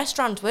to the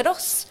restaurant with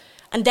us,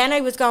 and then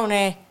I was going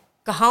to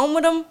go home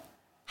with him,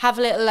 have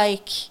a little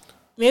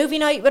movie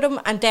night with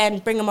him, and then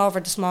bring him over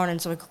this morning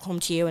so I could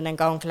come to you and then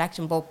go and collect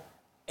him. But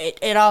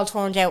it all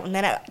turned out, and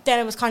then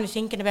I was kind of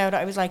thinking about it.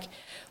 I was like,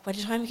 by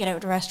the time we get out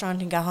of the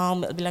restaurant and get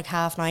home, it'll be like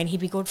 9:30.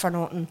 He'd be good for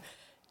nothing.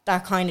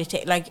 That kind of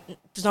thing. Like,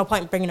 there's no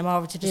point in bringing him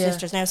over to the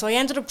sisters now. So I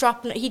ended up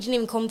dropping it. He didn't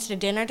even come to the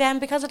dinner then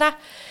because of that.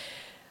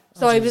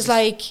 So I was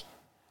like,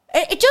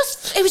 it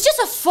was just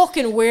a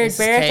fucking weird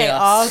birthday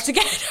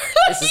altogether.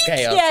 This is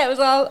chaos. Yeah, it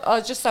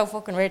was just so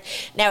fucking weird.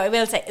 Now, I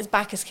will say, his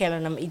back is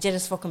killing him. He did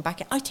his fucking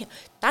back. I think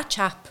that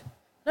chap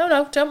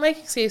No, don't make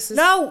excuses.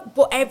 No,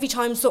 but every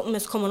time something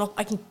is coming up,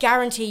 I can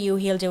guarantee you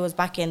he'll do his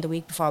back in the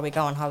week before we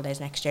go on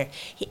holidays next year.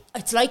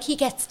 It's like he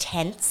gets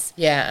tense.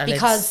 Yeah, and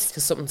because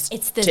something's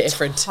it's the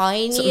different.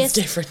 tiniest, Something's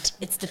different.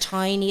 It's the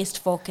tiniest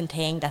fucking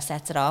thing that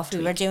sets it off.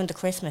 We were doing the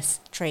Christmas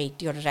tree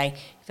the other day.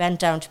 He went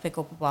down to pick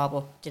up a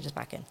bauble, did his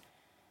back in.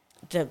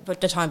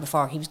 But the time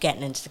before, he was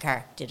getting into the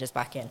car, did his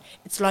back in.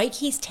 It's like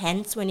he's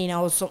tense when he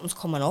knows something's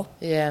coming up.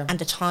 Yeah. And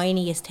the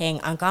tiniest thing,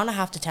 I'm going to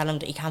have to tell him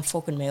that he can't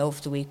fucking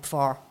move the week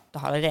before the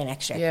holiday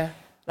next year. Yeah.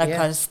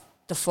 Because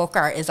the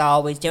fucker is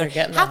always doing it.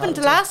 Happened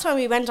the holiday. last time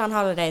we went on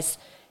holidays.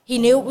 He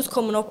knew it was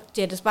coming up,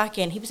 did his back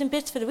in. He was in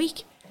bits for the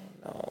week.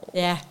 No.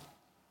 Yeah.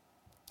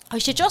 I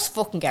should just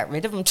fucking get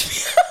rid of him, to be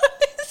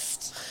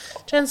honest.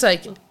 Jen's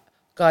like,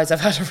 guys,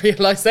 I've had a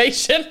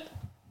realisation.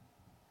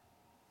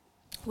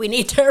 We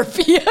need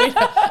therapy.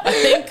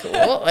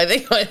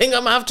 I think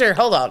I'm after.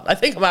 Hold on. I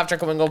think I'm after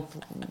coming up.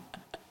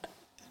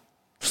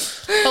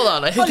 Hold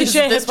on. I think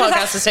this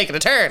podcast is taking a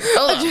turn.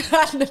 Hold on. I just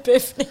had an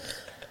epiphany.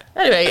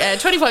 Anyway,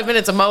 25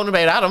 minutes of moaning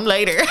about Adam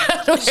later.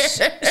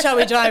 Shall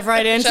we dive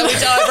right in? Shall we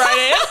dive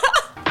right in?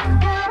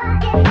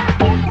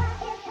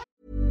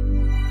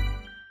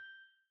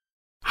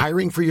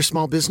 Hiring for your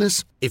small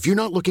business? If you're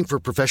not looking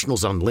for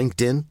professionals on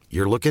LinkedIn,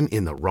 you're looking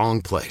in the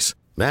wrong place.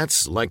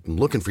 That's like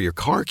looking for your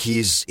car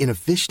keys in a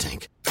fish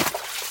tank.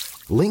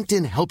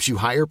 LinkedIn helps you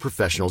hire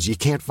professionals you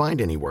can't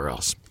find anywhere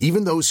else,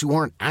 even those who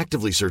aren't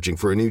actively searching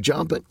for a new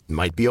job but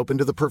might be open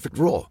to the perfect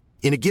role.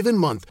 In a given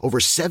month, over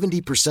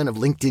 70% of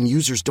LinkedIn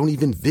users don't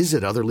even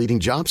visit other leading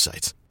job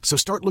sites. So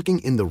start looking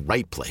in the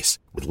right place.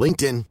 With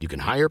LinkedIn, you can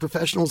hire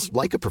professionals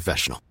like a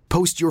professional.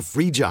 Post your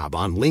free job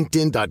on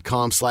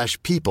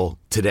linkedin.com/people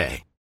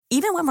today.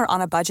 Even when we're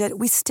on a budget,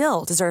 we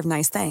still deserve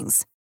nice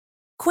things.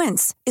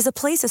 Quince is a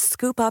place to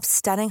scoop up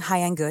stunning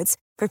high-end goods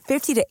for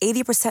 50 to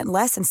 80%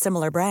 less than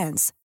similar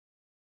brands.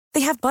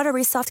 They have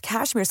buttery soft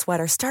cashmere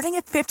sweaters starting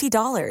at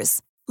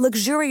 $50,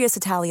 luxurious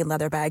Italian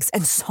leather bags,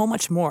 and so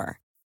much more.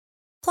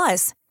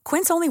 Plus,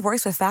 Quince only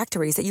works with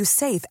factories that use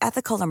safe,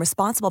 ethical, and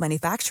responsible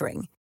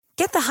manufacturing.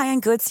 Get the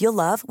high-end goods you'll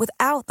love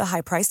without the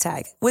high price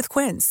tag with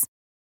Quince.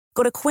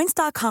 Go to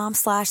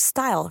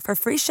quince.com/style for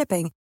free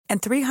shipping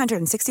and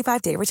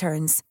 365-day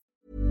returns.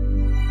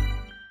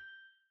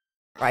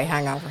 Right,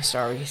 hangover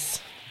stories.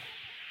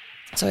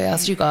 So I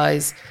asked you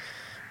guys,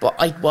 but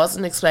I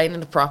wasn't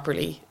explaining it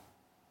properly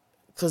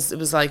because it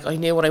was like I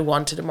knew what I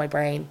wanted in my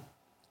brain,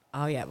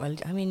 Oh, yeah. Well,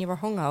 I mean, you were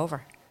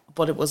hungover.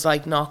 but it was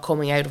like not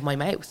coming out of my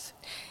mouth.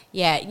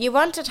 Yeah, you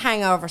wanted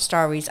hangover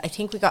stories. I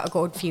think we got a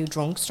good few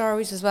drunk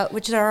stories as well,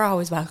 which are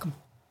always welcome.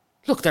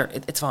 Look,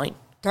 it's fine.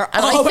 They're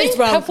And I always think,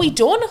 welcome. have we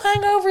done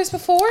hangovers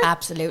before?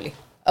 Absolutely.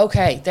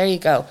 Okay, there you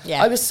go.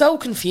 Yeah. I was so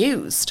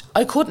confused.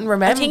 I couldn't I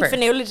remember. think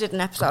Fanula did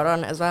an episode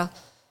on it as well.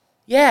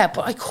 Yeah,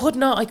 but I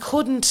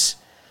couldn't.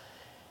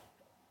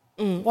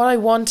 What I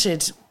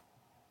wanted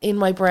in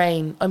my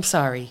brain, I'm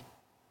sorry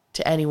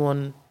to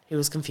anyone who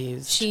was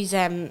confused. She's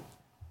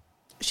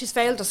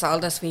failed us all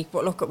this week,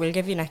 but look, we'll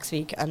give you next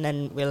week and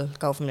then we'll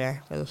go from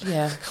there. We'll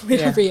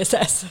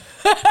reassess.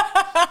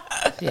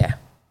 Yeah.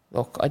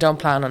 Look, I don't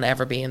plan on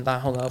ever being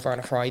that hungover on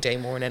a Friday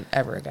morning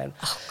ever again.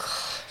 Oh,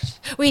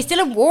 God. Well, you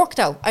still have work,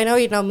 though. I know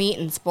you'd no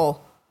meetings, but...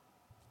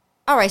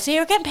 All right, so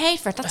you're getting paid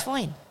for it. That's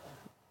fine.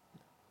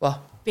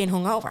 Well, Being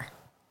hungover.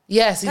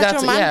 yeah, see,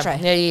 That's your mantra.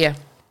 Yeah.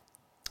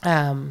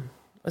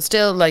 It's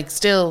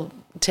still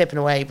tipping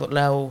away, but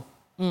no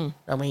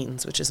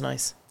meetings, which is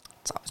nice.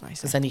 It's always nice.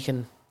 Because then you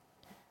can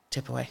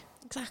tip away.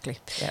 Exactly.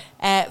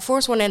 Yeah.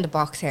 First one in the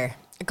box here.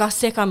 I got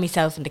sick on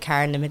myself in the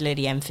car in the middle of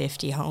the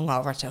M50,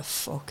 hungover to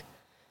fuck.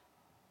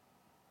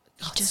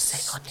 Just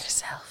sick on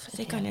yourself.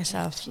 Sick on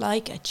yourself,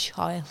 like a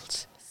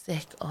child.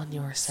 Sick on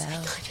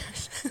yourself.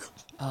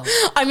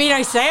 Oh. I mean,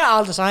 I say it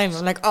all the time.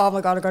 I'm like, oh my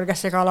God, I've got to get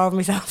sick all over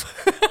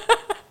myself.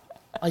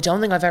 I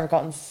don't think I've ever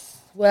gotten...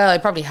 Well, I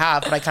probably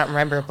have, but I can't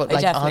remember. But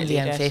I like on the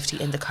definitely M50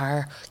 in the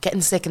car,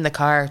 getting sick in the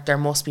car, there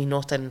must be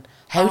nothing.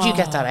 How do you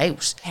get that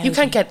out? how You do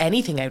can't you- get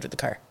anything out of the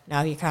car.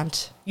 No, you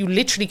can't. You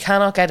literally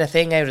cannot get a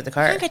thing out of the You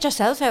car. can't get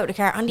yourself out of the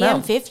car on the No.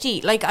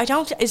 M50. Like, I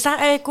don't... Is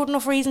that a good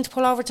enough reason to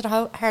pull over to the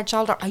hard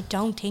shoulder? I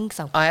don't think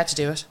so. I had to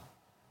do it.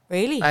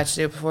 Really? I had to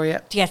do it before, yeah.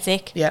 To get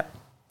sick? Yeah.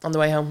 On the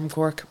way home from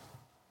Cork.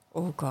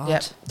 Oh, God.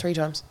 Yeah, 3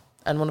 times.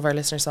 And one of our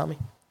listeners saw me.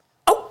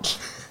 Oh!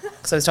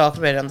 Because I was talking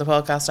about it on the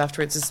podcast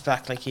afterwards. This is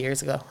back like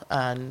years ago.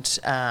 And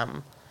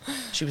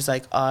she was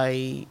like,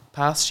 I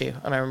passed you.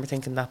 And I remember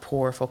thinking, that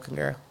poor fucking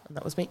girl. And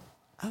that was me.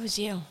 That was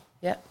you.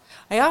 Yeah.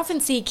 I often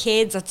see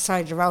kids at the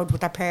side of the road with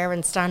their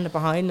parents standing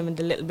behind them and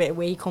the little bit of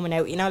wee coming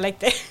out, you know, like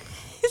they...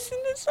 Isn't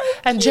it so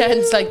And cute?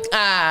 Jen's like,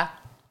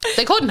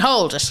 they couldn't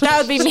hold it. That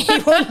would be me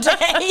one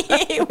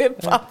day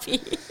with Poppy.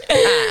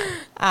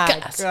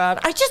 Gas. God.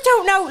 I just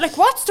don't know, like,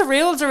 what's the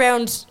rules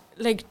around,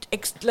 like...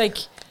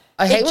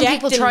 I hate when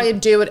people ejecting- try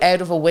and do it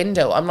out of a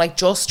window. I'm like,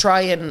 just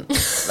try and,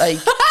 like...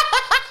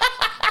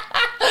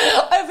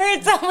 I've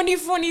heard so many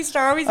funny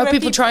stories Are about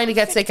people trying to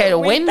get sick out a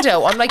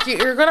window? I'm like,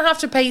 you're going to have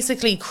to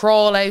basically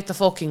crawl out the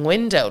fucking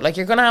window. Like,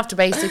 you're going to have to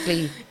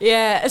basically...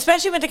 Yeah,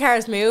 especially when the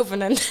car's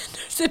moving and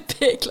there's a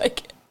big,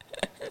 like...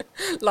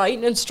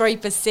 lightning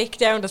stripe is sick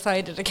down the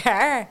side of the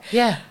car.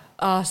 Yeah.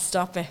 Oh,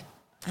 stop it.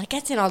 And it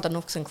gets in all the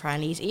nooks and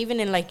crannies, even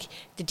in like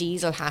the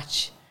diesel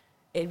hatch.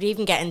 It would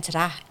even get into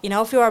that. You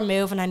know, if you were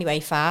moving anyway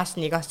fast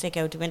and you got to stick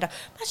out the window,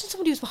 imagine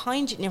somebody was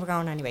behind you and you were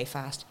going anyway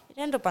fast.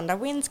 You'd end up on their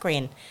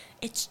windscreen.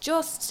 It's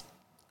just,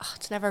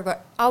 it's never good.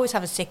 Always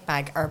have a sick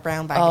bag or a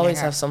brown bag.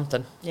 Always have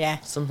something. Yeah.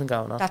 Something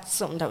going on. That's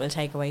something that we'll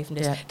take away from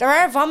this. Yeah. There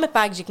are vomit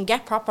bags. You can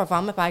get proper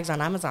vomit bags on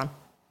Amazon.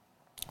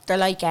 They're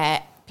like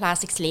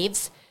plastic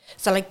sleeves.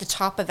 So like the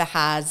top of it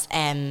has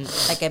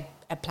like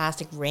a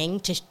plastic ring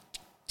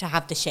to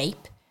have the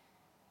shape.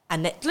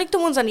 And like the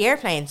ones on the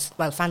airplanes.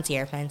 Well, fancy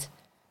airplanes.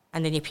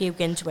 And then you puke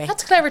into it.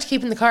 That's clever to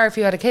keep in the car if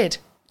you had a kid.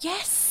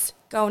 Yes.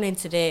 Goes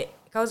into the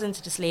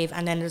sleeve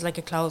and then there's like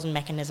a closing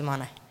mechanism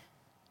on it.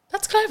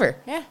 That's clever.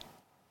 Yeah.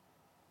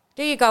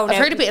 There you go. I've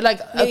heard a bit,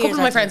 like, a couple of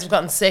my friends have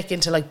gotten sick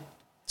into, like,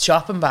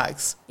 shopping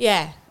bags.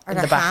 Yeah. Or in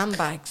their the back.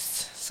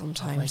 handbags.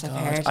 Sometimes I've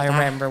heard of I that.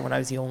 remember when I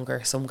was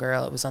younger, some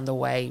girl, it was on the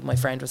way, my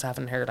friend was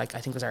having her, like, I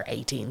think it was her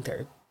 18th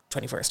or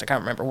 21st, I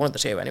can't remember, one of the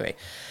two anyway.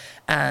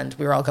 And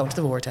we were all going to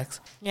the Vortex.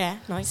 Yeah,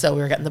 nice. So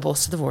we were getting the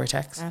bus to the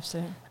Vortex.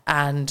 Absolutely.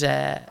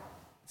 And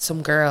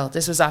some girl,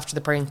 this was after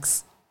the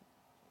Brinks.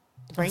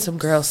 Brinks? Some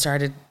girl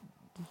started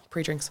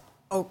pre-drinks.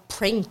 Oh,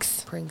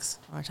 Prinks. Brinks.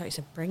 Oh, I thought you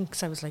said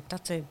Brinks. I was like,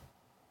 that's a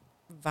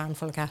van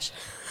full of cash.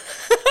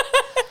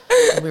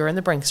 And we were in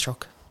the Brinks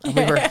truck. And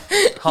we were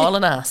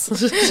hauling ass.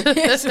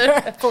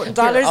 Putting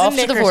dollars off in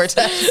to the knickers.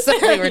 Vortex.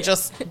 We were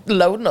just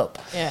loading up.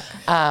 Yeah.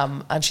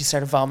 And she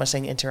started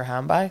vomiting into her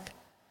handbag.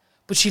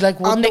 But she like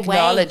wouldn't the way.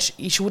 acknowledge.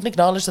 She wouldn't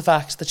acknowledge the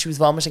fact that she was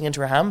vomiting into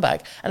her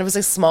handbag, and it was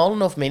a small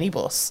enough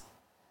minibus,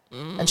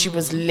 and she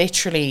was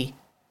literally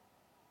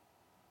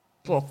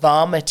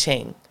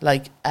vomiting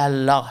like a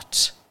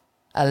lot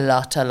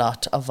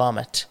of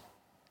vomit,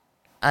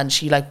 and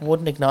she like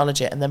wouldn't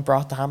acknowledge it, and then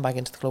brought the handbag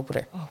into the club with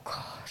her. Oh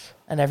God!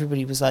 And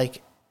everybody was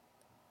like,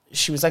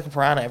 she was like a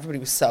piranha. Everybody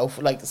was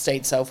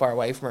stayed so far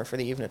away from her for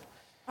the evening.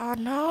 Oh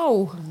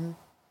no! Mm-hmm.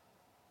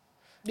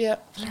 Yeah,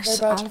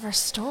 There's all of her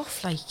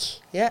stuff, like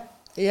yeah.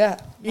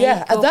 And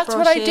Makeup that's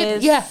what I did.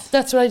 brushes. Yeah,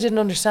 that's what I didn't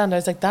understand. I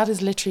was like, that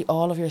is literally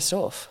all of your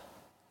stuff.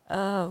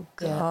 oh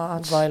Yeah,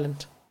 God!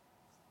 violent.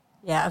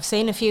 Yeah, I've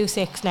seen a few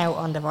sicks now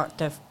on the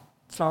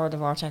floor of the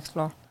Vortex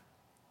floor.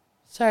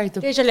 Sorry,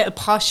 There's your little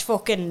posh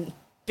fucking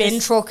bin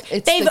truck.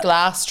 It's the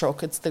glass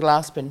truck. It's the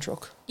glass bin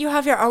truck. You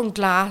have your own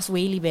glass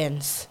wheelie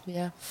bins.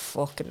 Yeah.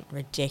 Fucking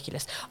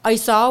ridiculous. I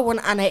saw one,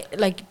 and it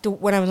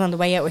when I was on the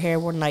way out of here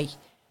one night,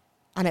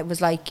 and it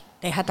was like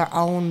they had their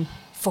own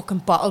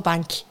fucking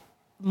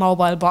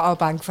mobile bottle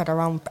bank for their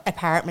own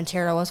apartment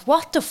here. I was,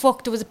 what the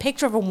fuck? There was a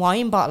picture of a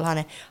wine bottle on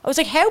it. I was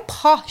like, how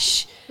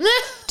posh?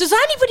 Does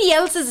anybody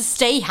else's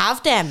estate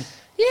have them?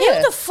 Yeah.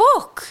 Who the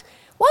fuck?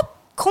 What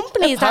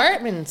company is that?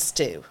 Apartments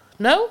do.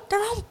 No? Their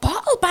own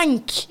bottle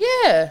bank.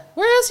 Yeah.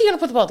 Where else are you going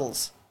to put the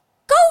bottles?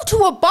 Go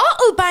to a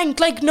bottle bank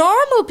like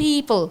normal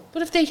people.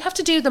 But if they have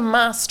to do the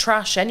mass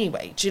trash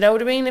anyway, do you know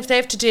what I mean? If they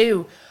have to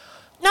do...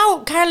 No,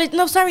 Carla,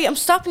 no, sorry, I'm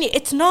stopping you.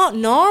 It's not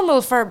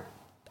normal for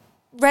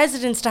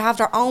residents to have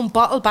their own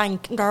bottle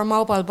bank, their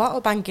mobile bottle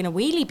bank in a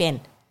wheelie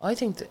bin. I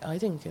think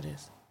it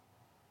is.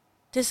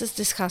 This is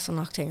this Castle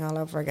Knock thing all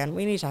over again.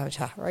 We need to have a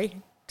chat, right?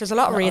 There's a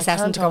lot of No,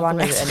 reassessment to go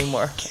on I next can't talk about it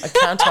anymore. I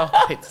can't talk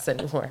about this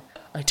anymore.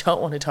 I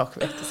don't want to talk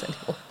about this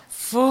anymore.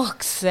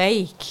 Fuck's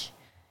sake.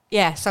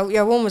 Yeah, so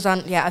your one was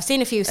on... Yeah, I've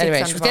seen a few sicks Anyway,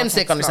 on she the was getting Vortex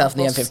sick on herself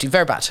in the floor. M50.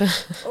 Very bad.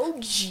 Oh,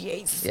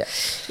 jeez.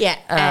 Yeah.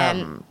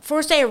 Yeah.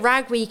 First day of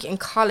rag week in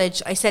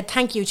college, I said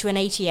thank you to an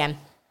ATM.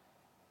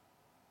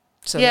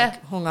 So, Yeah.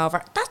 like,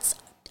 hungover.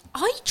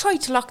 I try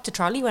to lock the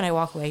trolley when I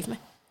walk away from it.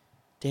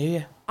 Do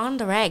you? On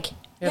the reg.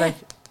 You're yeah. like...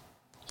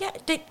 Yeah,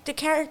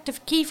 the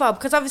key fob,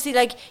 because obviously,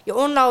 like, you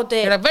unload the...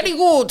 You're like, very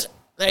good.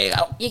 There you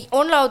go. You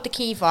unload the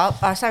key fob,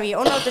 you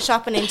unload the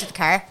shopping into the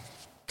car,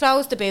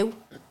 close the boot,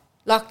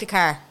 lock the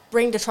car,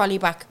 bring the trolley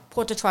back,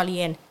 put the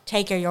trolley in,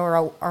 take your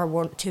euro or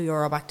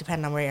 €2 back,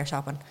 depending on where you're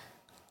shopping.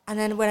 And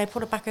then when I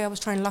put it back, I always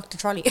try and lock the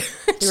trolley.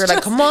 You were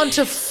like, come on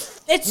to...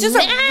 It's just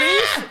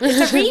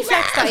it's a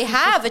reflex that I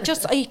have.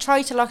 I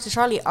try to lock the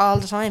trolley all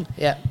the time.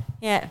 Yeah.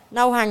 Yeah,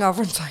 no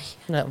hangover inside.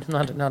 No,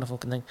 not a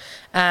fucking thing.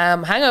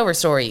 Hangover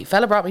story.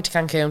 Fella brought me to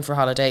Cancun for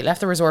holiday.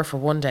 Left the resort for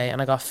one day,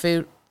 and I got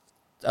food.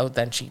 Oh,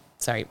 then she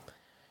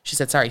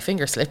said sorry.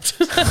 Finger slipped.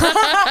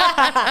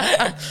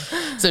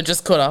 So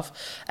just cut off.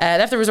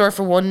 Left the resort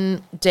for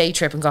one day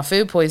trip and got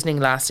food poisoning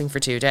lasting for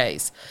 2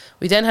 days.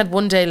 We then had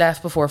one day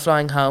left before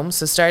flying home,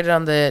 so started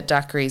on the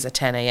daiquiris at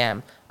 10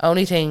 a.m.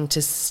 Only thing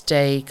to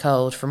stay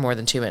cold for more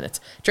than 2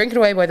 minutes. Drinking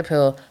away by the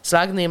pool,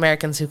 slagging the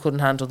Americans who couldn't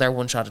handle their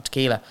one shot of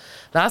tequila.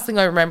 Last thing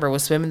I remember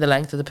was swimming the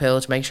length of the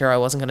pool to make sure I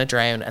wasn't going to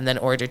drown, and then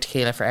ordered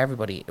tequila for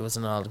everybody. It was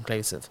an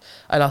all-inclusive.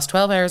 I lost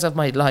 12 hours of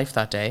my life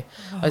that day.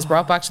 I was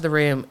brought back to the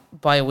room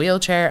by a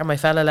wheelchair, and my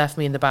fella left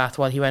me in the bath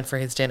while he went for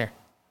his dinner.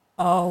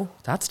 Oh.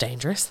 That's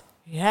dangerous.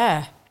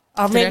 Yeah.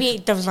 Or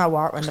maybe there was no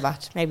water in the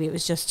bath. Maybe it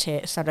was just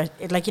to sort of,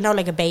 like, you know,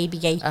 like a baby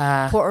gate.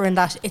 Put her in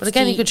that. But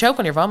again, you could choke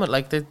on your vomit.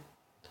 Like,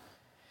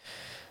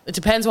 it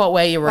depends what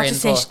way you were in.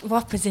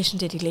 What position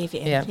did he leave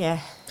you in? Yeah.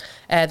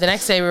 The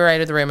next day we were out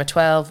of the room at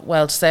 12.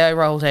 Well, to say I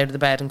rolled out of the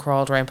bed and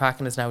crawled around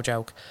packing is no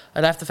joke. I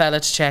left the fella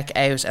to check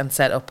out and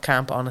set up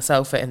camp on a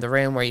sofa in the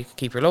room where you could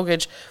keep your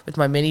luggage with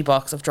my mini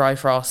box of dry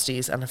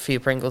Frosties and a few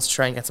Pringles to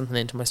try and get something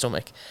into my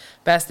stomach.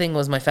 Best thing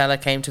was my fella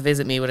came to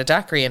visit me with a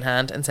daiquiri in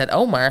hand and said,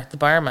 Omar, the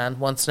barman,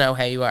 wants to know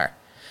how you are.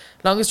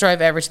 Longest drive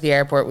ever to the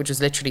airport, which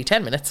was literally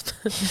 10 minutes.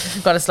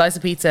 Got a slice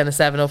of pizza and a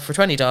 7-Up for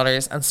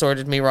 $20 and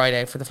sorted me right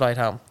out for the flight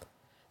home.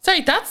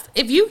 Sorry, that's...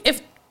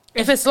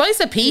 If a slice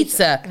of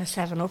pizza and a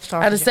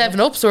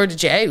 7-Up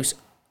sorted you out.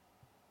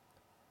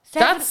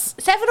 That's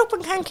 7-Up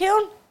in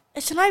Cancun.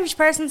 It's an Irish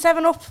person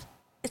 7-Up.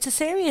 It's a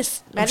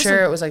serious medicine. I'm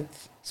sure it was like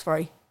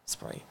Sprite.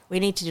 We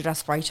need to do that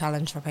Sprite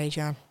challenge for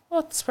Patreon.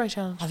 What's Sprite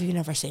challenge? Have you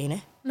never seen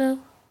it? No.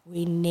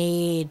 We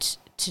need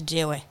to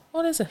do it.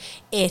 What is it?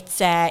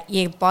 It's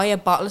you buy a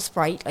bottle of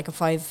Sprite, like a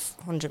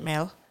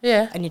 500ml.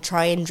 Yeah. And you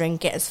try and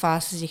drink it as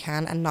fast as you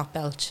can and not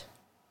belch.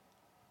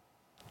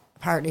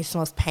 Apparently it's the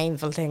most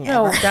painful thing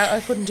ever.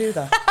 I couldn't do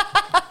that.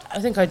 I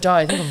think I'd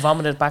die. I think I'd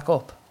vomit it back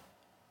up.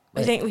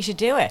 I think we should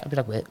do it. I'd be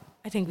like, wait.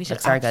 I think we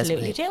should Sorry, guys,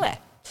 absolutely do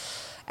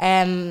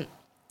it.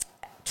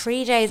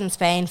 3 days in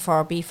Spain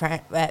for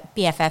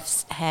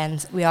BFF's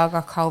hens. We all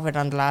got COVID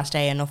on the last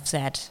day. Enough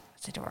said. I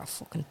said they were all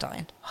fucking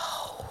dying.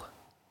 Oh.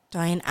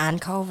 Dying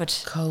and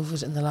COVID.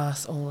 COVID in the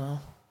last, oh no.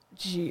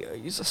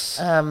 Jesus.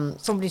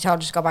 Somebody told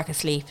us to go back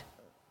asleep.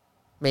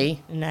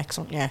 Me? The next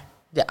one, yeah.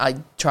 Yeah, I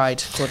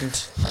tried,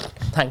 couldn't.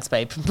 Thanks,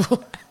 babe.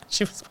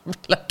 She was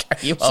like, are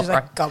you She was over?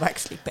 like, go back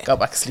asleep, babe. Go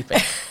back sleeping.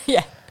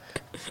 Yeah.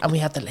 And we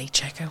had the late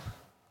checkout.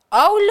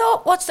 Oh,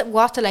 look. What's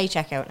the late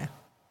checkout now?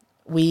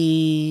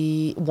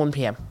 1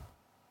 p.m.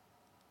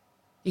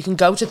 You can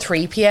go to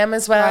 3 p.m.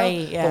 as well,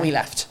 Right, yeah. but we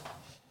left.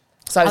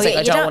 So I was like,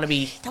 I don't want to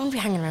be... Don't want to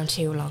be hanging around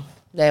too long.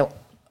 Now,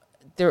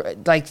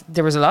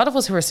 there was a lot of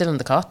us who were still in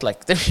the cot,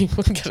 like, you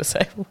couldn't get us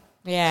out.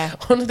 Yeah.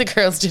 One of the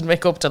girls didn't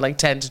wake up till like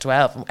 10 to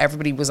 12 and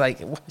everybody was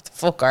like, what the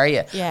fuck are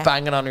you? Yeah.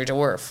 Banging on her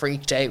door,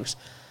 freaked out.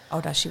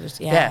 Oh, that she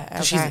was, Yeah, yeah.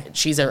 'cause Okay.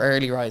 she's an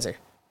early riser.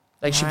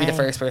 Like, she'd be the Right.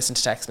 first person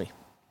to text me.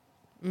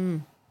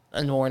 In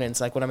the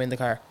mornings, like when I'm in the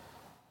car.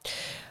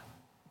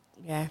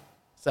 Yeah.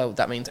 So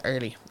that means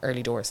early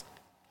doors.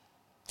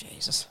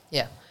 Jesus.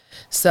 Yeah.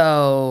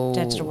 So...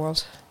 Dead to the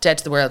world. Dead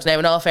to the world. Now,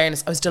 in all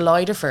fairness, I was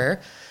delighted for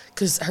her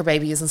because her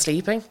baby isn't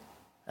sleeping.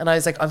 And I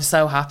was like, I'm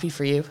so happy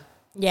for you.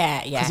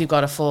 Yeah, yeah. Because you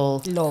got a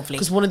full... Lovely.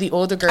 Because one of the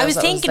other girls I was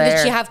thinking, did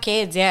she have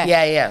kids? Yeah.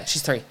 Yeah,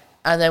 she's 3.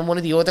 And then one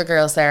of the other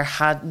girls there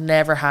had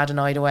never had a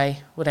night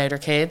away without her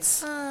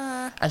kids.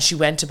 And she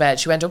went to bed.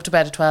 She went up to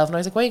bed at 12 and I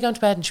was like, why are you going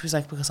to bed? And she was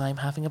like, because I'm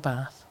having a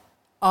bath.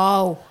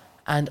 Oh.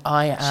 And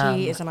I am...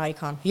 She is an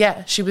icon.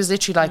 Yeah, she was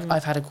literally like,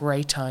 I've had a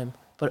great time,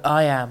 but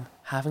I am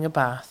having a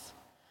bath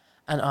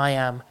and I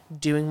am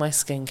doing my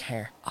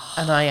skincare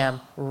and I am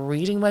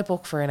reading my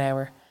book for an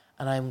hour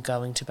and I'm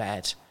going to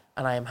bed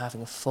and I am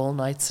having a full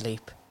night's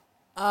sleep.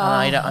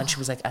 And she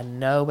was like, and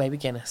no baby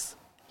Guinness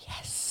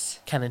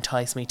can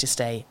entice me to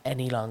stay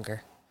any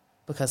longer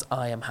because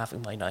I am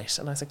having my night.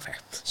 And I was like, fair.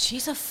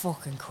 She's a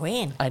fucking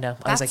queen. I know.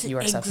 I was like, you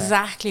are so fair.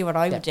 Exactly what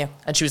I would do.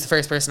 And she was the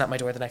first person at my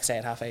door the next day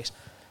at 8:30.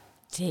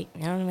 See,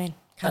 you know what I mean?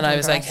 And I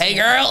was like, hey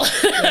girl.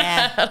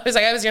 Yeah. And I was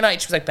like, how was your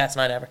night? She was like, best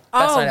night ever. Best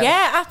Oh, night ever.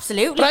 yeah,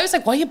 absolutely. But I was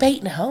like, why are you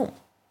baiting at home?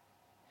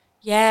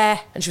 Yeah.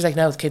 And she was like,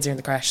 no, the kids are in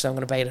the crash, so I'm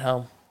going to bait at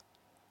home.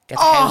 Get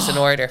the house in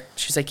order.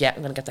 She was like, yeah,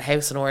 I'm going to get the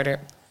house in order.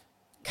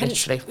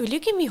 Literally. Will you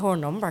give me her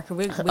number? Could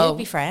we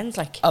be friends?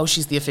 Like, Oh,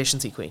 she's the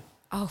efficiency queen.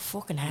 oh,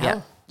 fucking hell.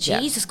 Yeah.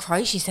 Jesus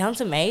Christ, she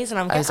sounds amazing.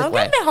 I'm I was getting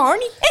like, a bit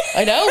horny.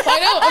 I know.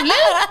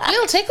 A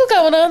little tickle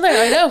going on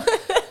there, I know.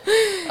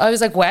 I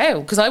was like, wow.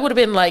 Because I would have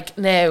been like,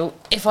 now,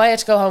 if I had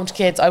to go home to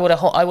kids, I would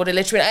have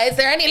literally, is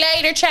there any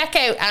later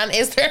checkout? And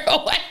is there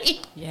a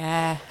way?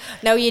 Yeah.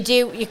 No, you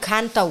do. You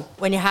can't, though.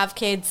 When you have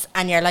kids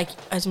and you're like,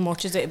 as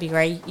much as it would be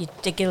great,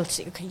 the guilt,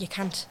 you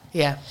can't.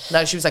 Yeah.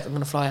 No, she was like, I'm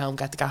going to fly home,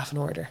 get the gaff in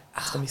order.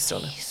 It's going to be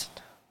stunning. Jeez.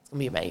 It's going to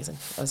be amazing.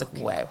 I was like,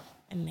 wow.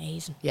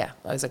 Amazing. Yeah.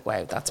 I was like,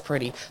 wow, that's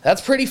pretty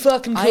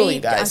fucking cool, you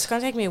guys. It's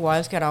going to take me a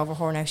while to get over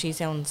her now. She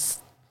sounds...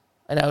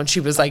 I know, and she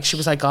was like,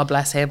 God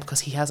bless him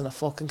because he hasn't a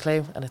fucking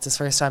clue, and it's his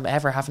first time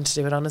ever having to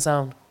do it on his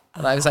own.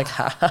 And I was like,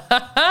 ha ha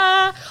ha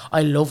ha.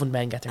 I love when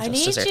men get their I just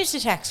need desserts. you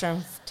to text her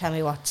and tell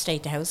me what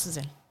state the house is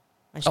in.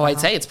 Oh, I'd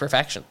say it's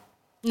perfection.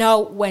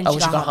 No, when Oh, she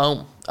she got got home.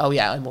 home. Oh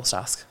yeah, I must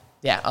ask.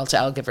 Yeah,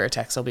 I'll give her a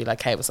text. I'll be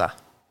like, how was that?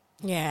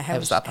 Yeah, How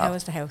was that, pal? how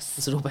was the house?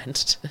 Was it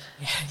upended?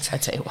 Yeah,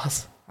 I'd say it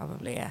was.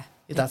 probably, yeah.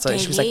 That's why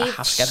she was like, I leave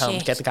have to get home to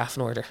shit get the gaff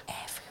in order.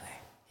 everywhere.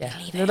 Yeah.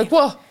 leave And they're it like,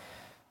 what?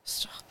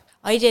 Stop.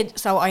 I did.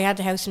 So I had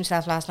the house to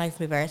myself last night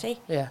for my birthday.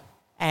 Yeah.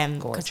 Because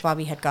Gorge.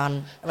 Bobby had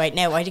gone. Right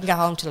now, I didn't get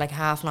home till like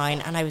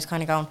 9:30, and I was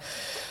kind of going,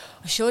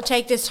 I should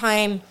take this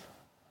time,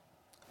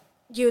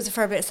 use it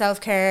for a bit of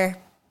self-care.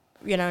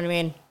 You know what I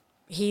mean?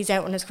 He's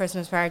out on his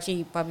Christmas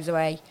party. Bobby's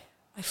away.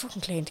 I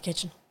fucking cleaned the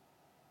kitchen.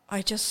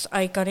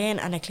 I got in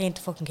and I cleaned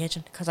the fucking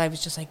kitchen because I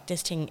was just like,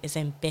 this thing is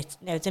in bits.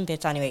 Now it's in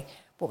bits anyway.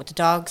 But with the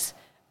dogs,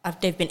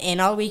 they've been in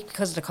all week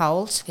because of the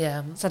cold.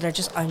 Yeah. So they're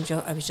just, I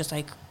was just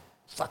like,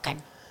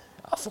 fucking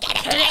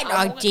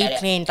I deep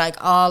cleaned like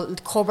all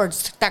the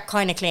cupboards, that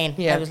kind of clean.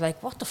 Yeah. I was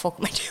like, what the fuck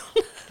am I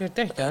doing?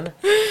 There you go.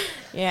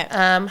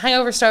 Yeah.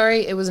 Hangover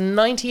story. It was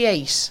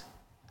 98.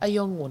 A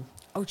young one.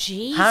 Oh,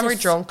 Jesus. Hammered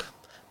drunk.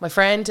 My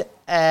friend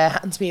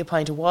hands me a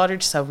pint of water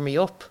to sober me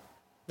up.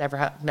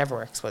 Never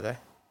works, by the way.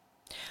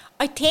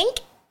 I think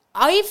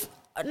I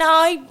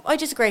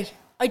disagree.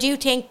 I do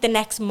think the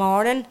next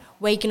morning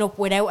waking up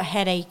without a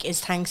headache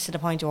is thanks to the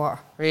pint of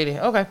water. Really?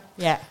 Okay.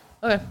 Yeah.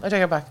 Okay, I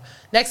take it back.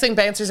 Next thing,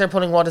 bouncers are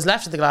pulling what is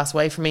left of the glass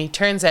away from me.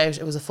 Turns out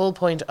it was a full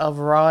pint of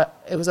raw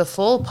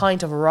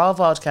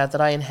vodka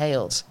that I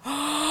inhaled.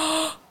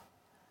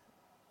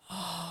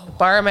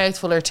 Bar a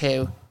mouthful or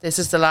two. This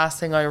is the last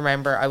thing I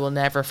remember. I will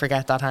never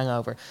forget that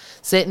hangover.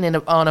 Sitting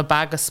on a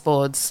bag of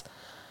spuds.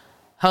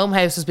 Home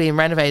house was being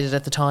renovated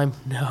at the time.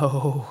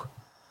 No.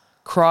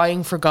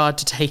 Crying for God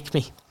to take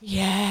me.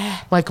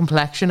 Yeah. My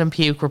complexion and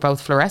puke were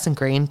both fluorescent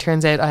green.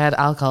 Turns out I had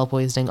alcohol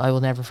poisoning. I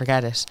will never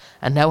forget it.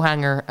 And no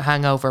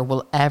hangover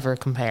will ever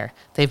compare.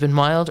 They've been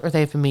mild or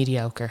they've been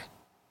mediocre.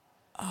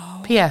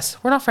 Oh. P.S.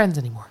 We're not friends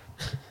anymore.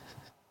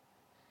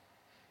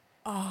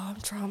 Oh, I'm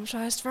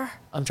traumatised for her.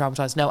 I'm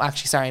traumatised. No,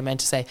 actually, sorry, I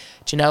meant to say,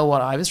 do you know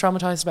what I was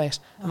traumatised about?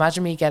 Oh.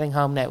 Imagine me getting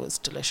home now. It was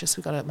delicious.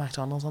 We got it at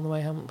McDonald's on the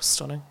way home. It was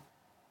stunning.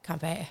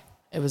 Can't beat it.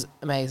 It was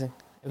amazing.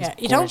 It was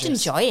you don't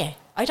enjoy it.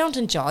 I don't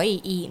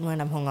enjoy eating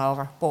when I'm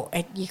hungover,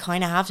 but you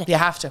kind of have to. You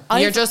have to.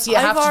 You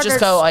have to just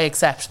go, I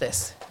accept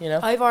this, you know?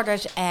 I've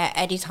ordered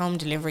Eddie's home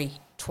delivery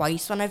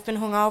twice when I've been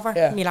hungover.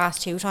 Yeah. My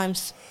last 2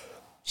 times.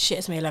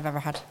 Shittest meal I've ever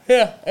had.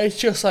 Yeah, it's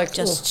just like...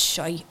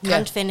 shy.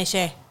 Can't finish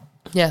it.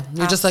 Yeah,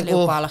 you're just like,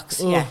 absolute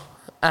bollocks. Yeah.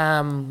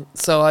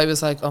 So I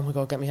was like, oh my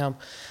God, get me home.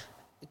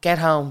 Get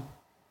home.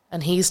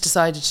 And he's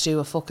decided to do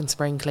a fucking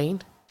spring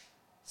clean.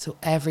 So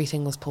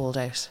everything was pulled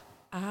out.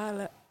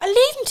 I'll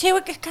leave him to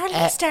it. Can't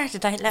get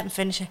started. I let him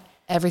finish it.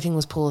 Everything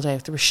was pulled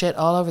out. There was shit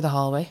all over the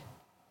hallway.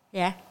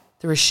 Yeah.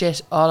 There was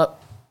shit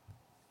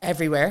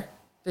everywhere.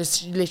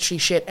 There's literally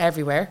shit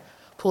everywhere.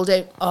 Pulled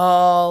out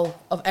all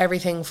of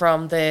everything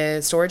from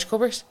the storage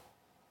cupboard.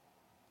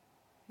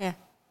 Yeah.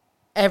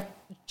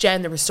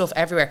 Jen, there was stuff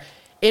everywhere.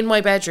 In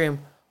my bedroom,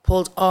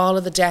 pulled all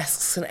of the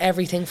desks and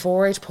everything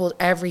forward, pulled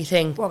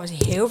everything. What was he,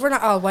 hoovering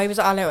it all? Why was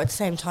it all out at the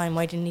same time?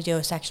 Why didn't he do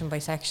it section by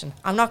section?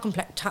 I'm not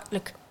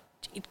look,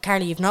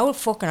 Carly, you've no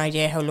fucking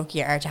idea how lucky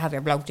you are to have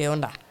your bloke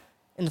doing that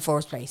in the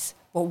first place.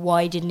 But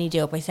why didn't he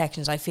do it by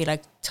sections? I feel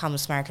like Tom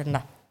is smarter than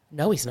that.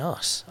 No, he's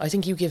not. I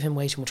think you give him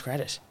way too much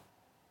credit.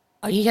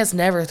 He has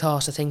never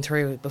thought a thing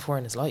through before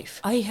in his life.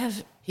 I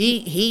have.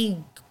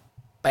 He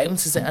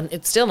bounces it and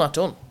it's still not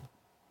done.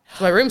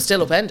 So my room's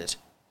still upended.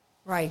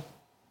 Right.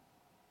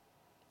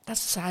 That's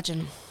sad.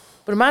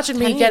 But imagine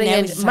me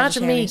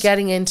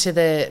getting into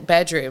the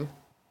bedroom,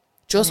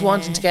 just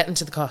wanting to get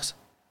into the cot.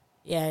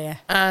 Yeah, yeah.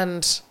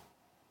 And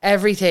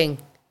everything.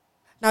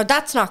 Now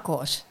that's not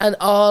good. And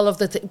all of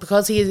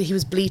because he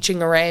was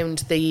bleaching around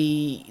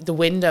the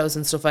windows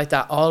and stuff like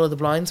that, all of the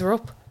blinds were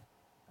up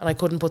and I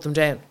couldn't put them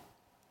down.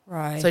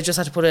 Right. So I just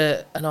had to put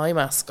an eye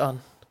mask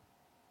on.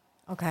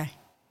 Okay.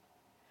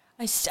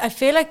 I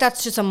feel like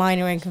that's just a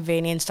minor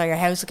inconvenience that your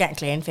house is getting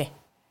clean for you.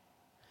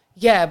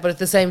 Yeah, but at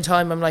the same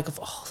time, I'm like, of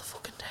all the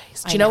fucking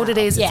days. Do you know what it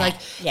is? Yeah.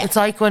 It's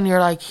like when you're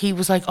like, he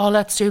was like, oh,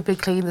 let's do a big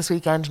clean this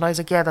weekend. And I was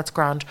like, yeah, that's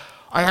grand.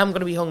 I am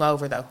going to be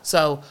hungover though.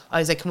 So I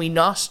was like, can we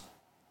not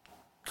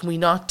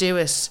do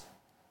it?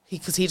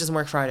 Because he doesn't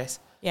work Fridays.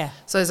 Yeah.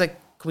 So I was like,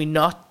 can we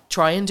not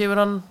try and do it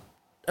on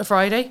a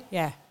Friday?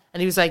 Yeah.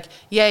 And he was like,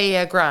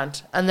 yeah,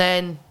 grand. And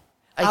then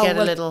I get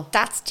a little...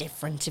 That's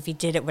different if he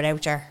did it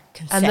without your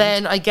consent. And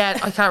then I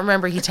can't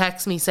remember, he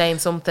texts me saying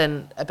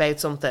something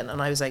about something.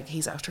 And I was like,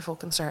 he's after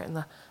fucking starting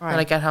that. Right.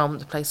 And I get home,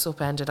 the place is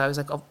upended. I was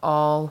like, of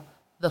all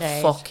the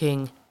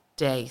fucking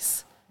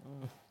days,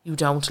 you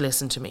don't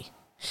listen to me.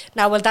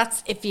 Now, well,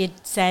 that's if you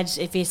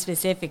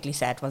specifically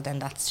said, well, then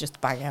that's just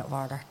bang out of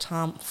order.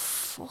 Tom,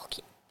 fuck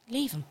you.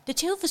 Leave him. The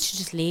two of us should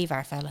just leave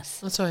our fellas.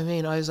 That's what I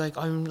mean.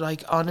 I'm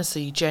like,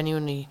 honestly,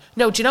 genuinely.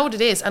 No, do you know what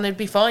it is? And it'd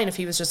be fine if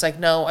he was just like,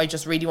 no, I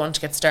just really want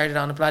to get started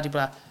on a blah,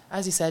 blah.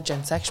 As he said,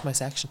 Jen, section by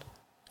section.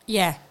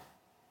 Yeah.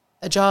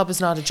 A job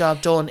is not a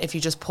job done if you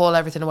just pull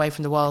everything away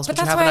from the walls, but you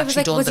that's haven't why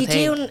actually done the thing. Was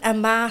he doing a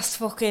mass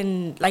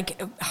fucking, like,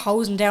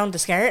 hosing down the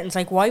skirt? And it's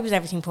like, why was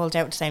everything pulled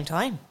out at the same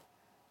time?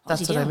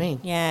 That's what I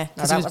mean. Yeah.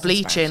 Because he was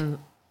bleaching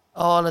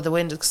all of the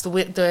windows. Cause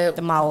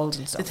the mould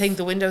and stuff. The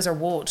wowindows are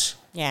wood.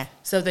 Yeah.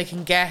 So they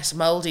can get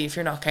mouldy if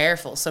you're not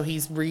careful. So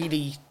he's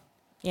really...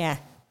 Yeah.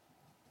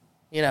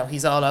 You know,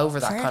 he's all over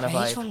that kind of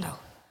vibe. One, though.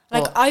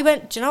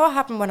 Like, do you know what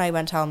happened when I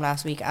went home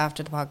last week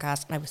after the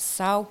podcast? And I was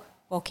so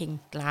fucking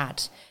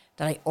glad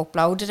that I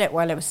uploaded it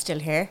while it was still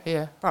here.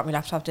 Yeah. Brought my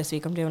laptop this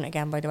week. I'm doing it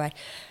again, by the way.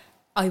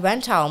 I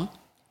went home.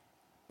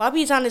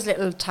 Bobby's on his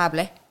little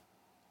tablet.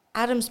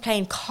 Adam's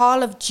playing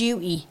Call of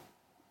Duty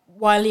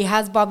while he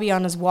has Bobby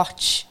on his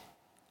watch.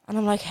 And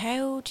I'm like,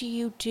 how do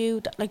you do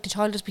that? Like, the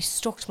child just be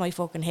stuck to my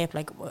fucking hip.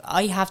 Like,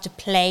 I have to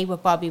play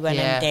with Bobby when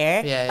I'm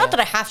there. Yeah, Not that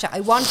I have to.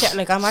 I want it.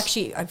 Like,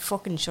 I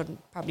fucking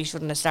probably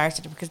shouldn't have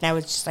started it because now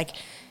it's just like,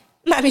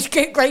 Mammy's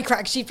great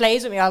crack. She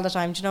plays with me all the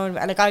time. Do you know what I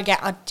mean? Like, I'll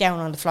get down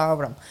on the floor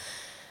with him.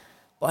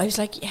 But I was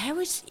like, how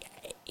is,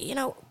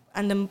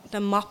 and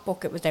the mop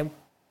bucket was out.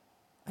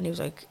 And he was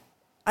like,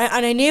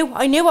 I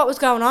knew what was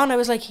going on. I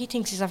was like, he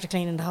thinks he's after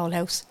cleaning the whole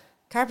house.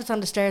 Carpets on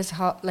the stairs,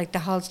 like the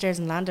hall stairs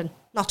and landing,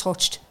 not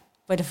touched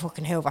by the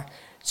fucking Hoover.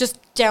 It's just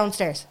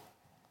downstairs.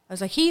 I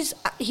was like, he's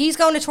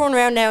going to turn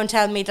around now and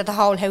tell me that the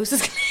whole house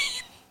is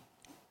clean.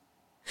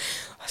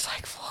 I was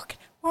like, fucking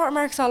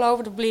watermarks all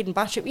over the bleeding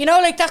bathroom.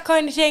 Like that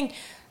kind of thing.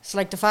 It's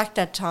like the fact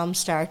that Tom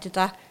started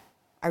that,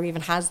 or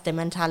even has the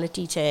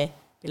mentality to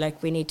be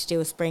like, we need to do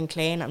a spring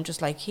clean. I'm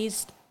just like, he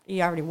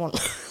already won.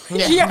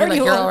 Yeah,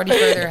 you're already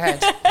further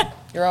ahead.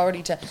 You're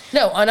already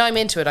no, and I'm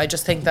into it. I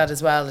just think that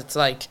as well. It's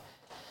like,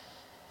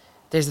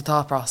 there's a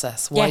thought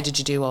process. Why did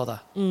you do all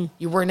that?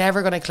 You were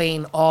never going to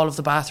clean all of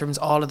the bathrooms,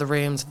 all of the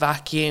rooms,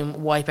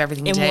 vacuum, wipe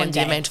everything down,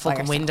 the amount of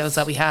fucking windows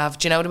that we have.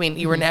 Do you know what I mean?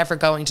 You were never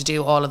going to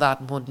do all of that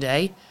in one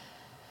day.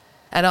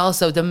 And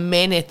also, the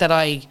minute that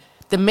I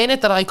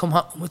come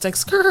home, it's like,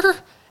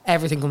 skrrr,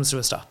 everything comes to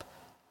a stop.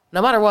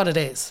 No matter what it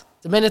is.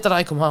 The minute that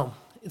I come home,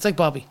 it's like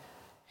Bobby.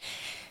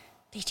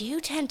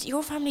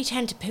 Your family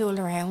tend to pool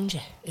around you.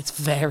 It's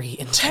very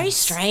intense. Very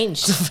strange.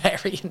 It's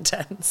very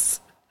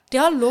intense. They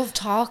all love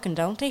talking,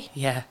 don't they?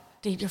 Yeah.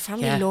 Your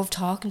family love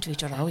talking to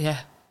each other. Oh, yeah.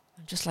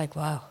 I'm just like,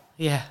 wow.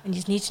 Yeah. And you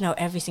just need to know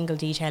every single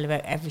detail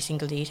about every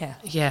single detail.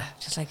 Yeah.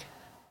 Just like,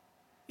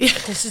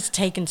 this is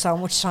taking so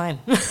much time.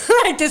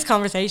 Like this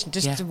conversation,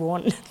 just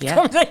one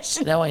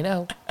conversation. No, I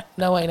know.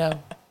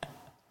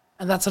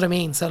 And that's what I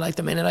mean. So, like,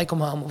 the minute I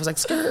come home, I was like,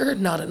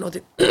 scared. Not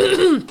another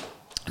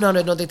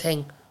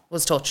thing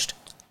was touched.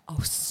 Oh,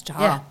 stop.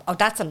 Yeah. Oh,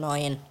 that's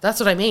annoying. That's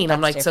what I mean. That's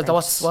I'm like,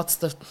 different. so what's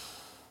the...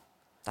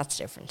 That's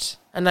different.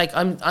 And like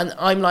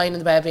I'm lying in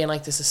the bed being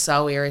like, this is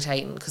so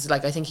irritating, because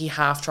like I think he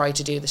half tried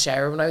to do the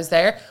shower when I was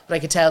there, but I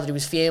could tell that he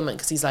was fuming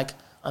because he's like,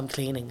 I'm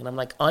cleaning, and I'm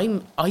like,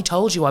 I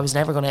told you I was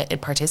never going to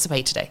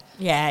participate today.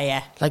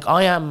 Yeah. Like,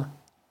 I am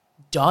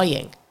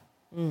dying,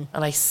 and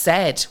I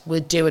said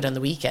we'd do it on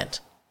the weekend.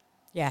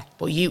 Yeah.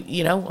 But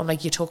you know, I'm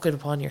like, you took it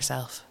upon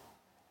yourself,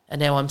 and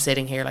now I'm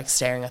sitting here like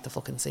staring at the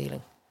fucking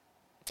ceiling.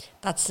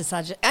 That's the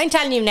Sagittarius. I'm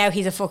telling you now,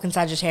 he's a fucking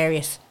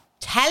Sagittarius.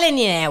 Telling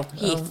you now,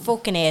 he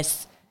fucking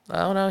is.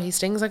 Oh no, he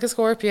stings like a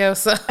Scorpio,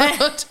 so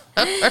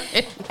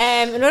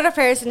another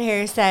person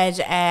here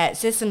said,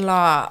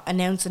 sis-in-law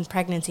announcing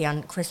pregnancy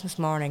on Christmas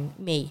morning.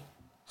 Me,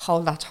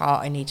 hold that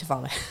thought, I need to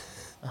vomit.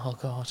 Oh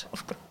God.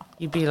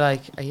 You'd be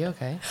like, are you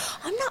okay?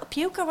 I'm not a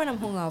puker when I'm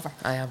hungover.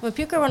 I am. I'm a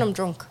puker when I'm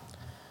drunk.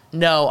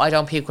 No, I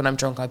don't puke when I'm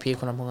drunk, I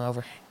puke when I'm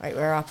hungover. Right,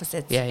 we're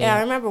opposites. Yeah.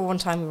 I remember one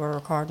time we were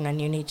recording and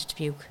you needed to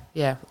puke.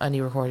 Yeah, and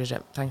you recorded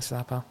it. Thanks for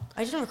that, pal.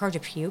 I didn't record you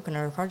puking,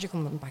 I recorded you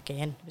coming back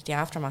in. It was the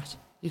aftermath.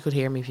 You could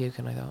hear me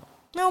puking, I thought.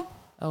 No.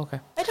 Oh,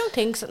 okay. I don't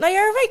think so. No,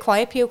 you're a very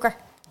quiet puker.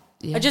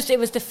 Yeah. It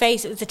was the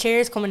face, it was the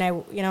tears coming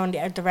out,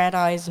 and the red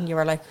eyes, and you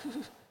were like...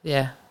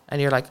 Yeah, and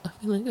you're like...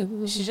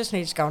 She just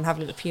needs to go and have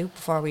a little puke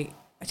before we...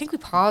 I think we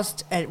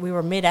paused, we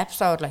were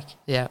mid-episode, like...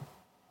 Yeah.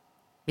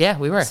 Yeah,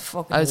 we were. I was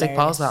hilarious. like,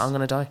 pause that, I'm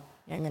going to die.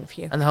 Yeah, I'm going to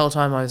puke. And the whole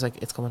time I was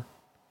like, it's coming.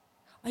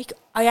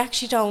 I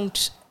actually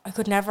don't... I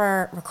could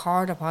never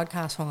record a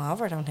podcast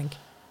hungover, I don't think.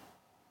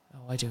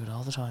 Oh, I do it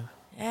all the time.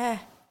 Yeah.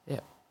 Yeah.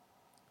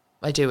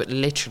 I do it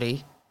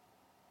literally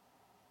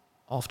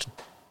often.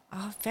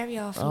 Oh, very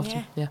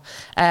often, yeah.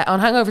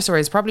 On hangover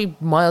stories, probably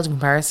mild in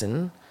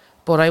comparison,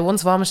 but I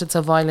once vomited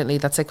so violently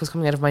that sick was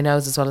coming out of my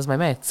nose as well as my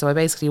mouth, so I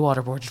basically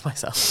waterboarded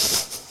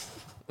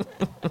myself.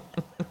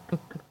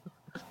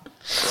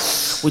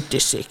 With the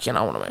sick, you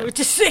know what I mean? With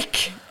the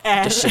sick.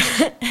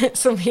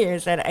 Some here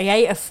said, I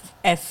ate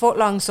a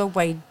foot-long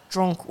Subway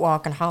drunk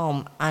walking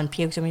home and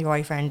puked at my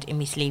boyfriend in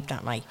my sleep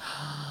that night.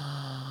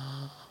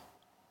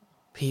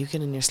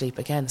 Puking in your sleep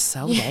again,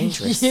 so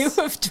dangerous. You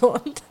have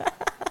done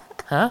that.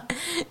 Huh?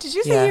 Did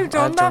you say you've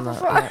done that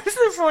before? Yeah. It's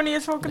the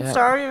funniest fucking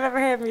story I've ever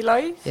heard in my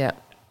life. Yeah.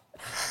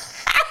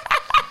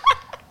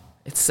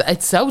 It's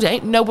so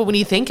dangerous. No, but when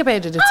you think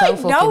about it, it's so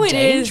fucking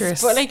dangerous.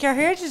 Is, but like, you're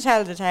here to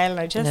tell the tale,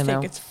 and I just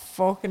think it's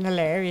fucking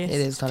hilarious.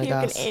 It is kind of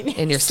gas.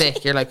 In your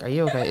sick, you're like, are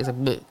you okay? It's like,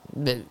 bleh,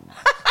 bleh.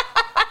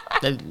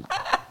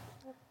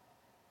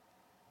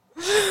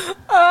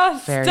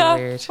 Oh, very stop.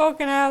 weird.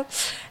 Fucking hell.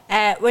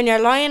 When you're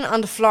lying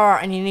on the floor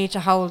and you need to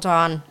hold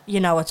on, you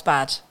know it's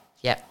bad.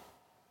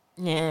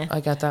 Yeah. I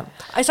get that.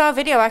 I saw a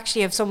video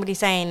actually of somebody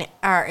saying,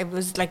 or it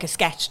was like a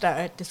sketch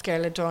that this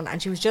girl had done,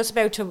 and she was just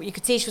about to, you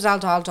could see she was all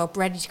dolled up,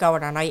 ready to go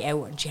on her night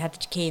out, and she had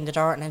the key in the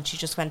door, and then she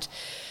just went,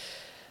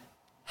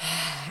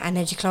 and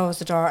then she closed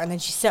the door, and then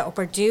she set up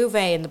her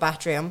duvet in the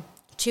bathroom,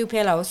 2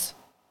 pillows,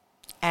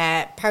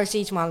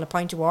 paracetamol and a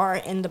pint of water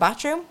in the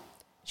bathroom.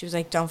 She was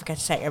like, don't forget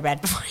to set your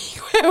bed before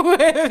you go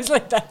out. I was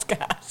like, that's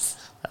gas.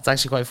 That's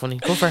actually quite funny.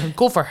 Good for her.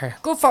 Good for her.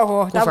 Good for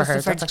her. That was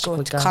her. the very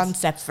good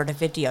concept for the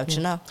video, do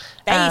you know?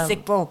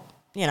 Basic, but,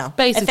 you know.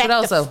 Basic, effective. but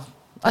also,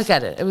 I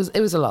get it.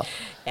 It was a lot.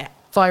 Yeah.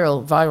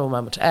 Viral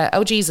moment.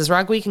 Oh Jesus,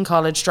 rag week in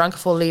college, drank a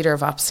full litre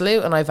of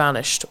Absolute and I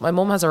vanished. My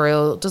mum has a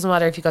rule, doesn't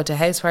matter if you go to a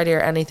house party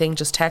or anything,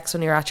 just text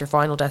when you're at your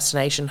final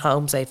destination,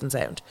 home safe and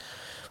sound.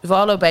 We've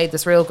all obeyed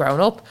this rule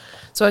growing up.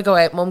 So I go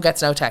out, mum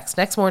gets no text.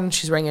 Next morning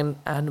she's ringing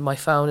and my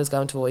phone is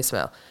going to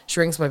voicemail. She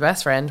rings my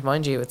best friend,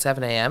 mind you, at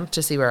 7 a.m.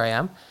 to see where I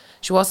am.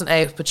 She wasn't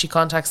out, but she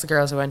contacts the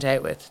girls I went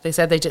out with. They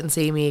said they didn't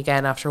see me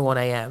again after 1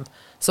 a.m.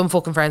 Some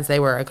fucking friends they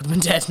were. I could have been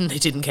dead and they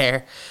didn't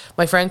care.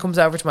 My friend comes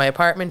over to my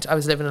apartment. I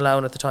was living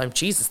alone at the time.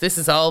 Jesus, this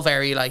is all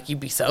very like,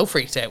 you'd be so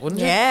freaked out, wouldn't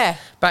you? Yeah.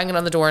 Banging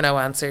on the door, no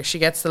answer. She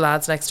gets the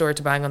lads next door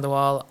to bang on the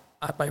wall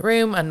at my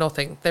room and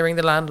nothing. They ring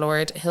the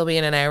landlord. He'll be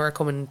in an hour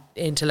coming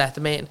in to let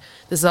them in.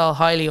 This is all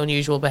highly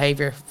unusual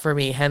behaviour for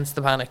me, hence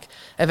the panic.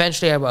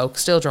 Eventually I woke,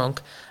 still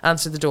drunk,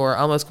 answered the door,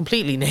 almost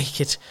completely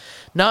naked.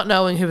 Not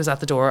knowing who was at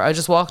the door, I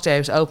just walked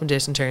out, opened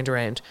it and turned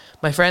around.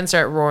 My friend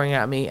started roaring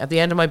at me. At the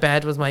end of my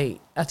bed was my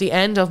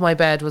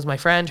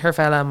friend, her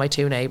fella and my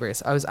 2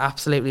 neighbours. I was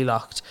absolutely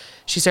locked.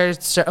 She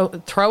started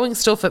throwing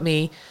stuff at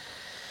me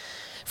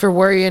for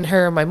worrying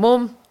her and my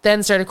mum,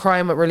 then started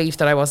crying with relief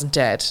that I wasn't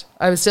dead.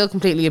 I was still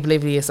completely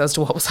oblivious as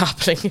to what was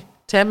happening.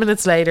 10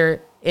 minutes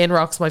later, in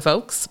rocks my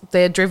folks.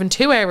 They had driven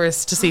 2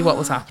 hours to see what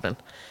was happening.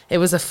 It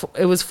was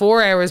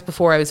 4 hours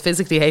before I was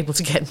physically able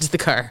to get into the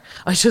car.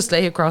 I just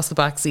lay across the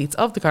back seats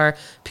of the car,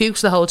 puked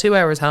the whole 2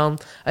 hours home.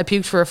 I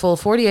puked for a full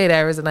 48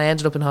 hours and I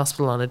ended up in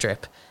hospital on a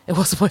drip. It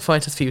wasn't my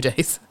finest few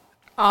days.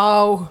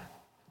 Oh,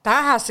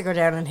 that has to go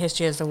down in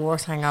history as the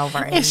worst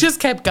hangover. It just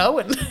kept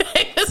going.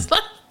 It's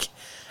like,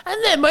 and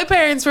then my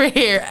parents were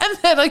here, and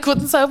then I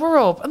couldn't sober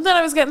up, and then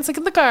I was getting sick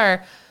in the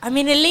car. I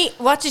mean,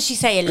 what did she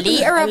say? A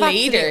litre of a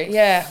litre, absolute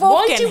yeah.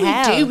 Why do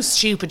hell. we do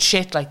stupid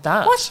shit like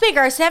that? What's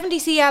bigger, a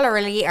 70cl or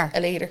a litre? A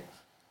litre.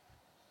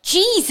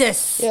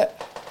 Jesus. Yeah.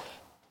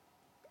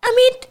 I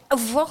mean,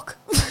 fuck.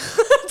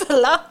 That's a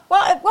lot.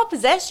 What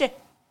possessed you?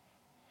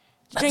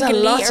 That's a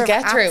lot to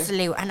get through.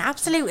 Absolute. And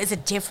Absolute is a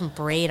different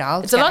breed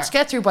altogether. It's a lot to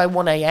get through by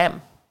 1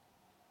 a.m.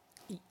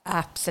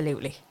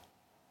 Absolutely.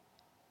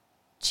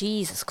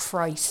 Jesus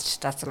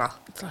Christ, that's a lot.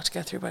 It's a lot to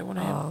get through by 1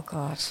 a.m. Oh,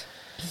 God.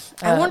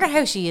 I wonder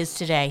how she is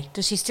today.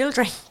 Does she still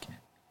drink?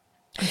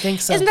 I think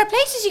so. Isn't there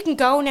places you can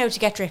go now to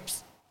get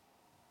drips?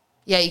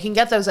 Yeah, you can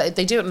get those.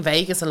 They do it in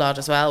Vegas a lot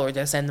as well, where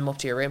they'll send them up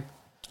to your room.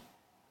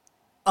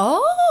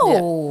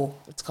 Oh.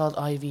 Yeah. It's called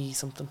IV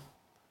something.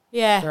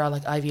 Yeah. They're all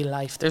like IV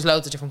Life. There's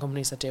loads of different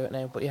companies that do it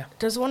now, but yeah.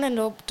 There's one in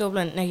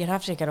Dublin. Now, you'd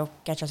have to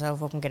get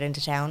yourself up and get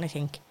into town, I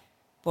think.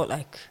 But,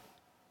 like...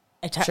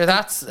 Sure,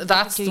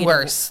 that's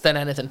worse than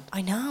anything.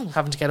 I know.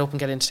 Having to get up and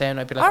get into town,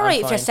 I'd be like, all right, I'm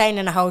if fine. you're staying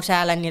in a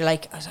hotel and you're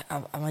like,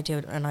 I might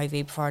do an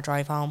IV before I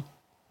drive home.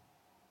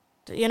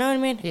 You know what I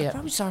mean? Yeah. I'd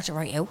probably sort it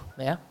right out.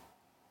 Yeah.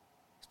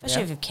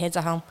 Especially if you have kids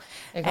at home.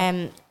 There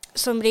you go.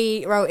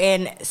 Somebody wrote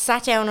in,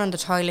 sat down on the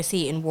toilet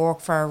seat in work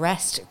for a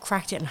rest,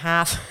 cracked it in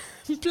half,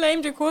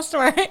 blamed a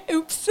customer.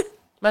 Oops.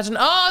 Imagine,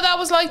 that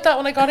was like that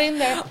when I got in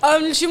there.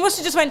 She must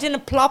have just went in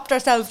and plopped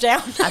herself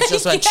down. I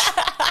just went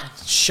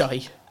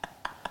shy.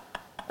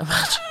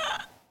 Imagine.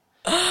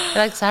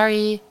 Like,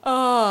 sorry.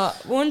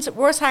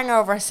 Worst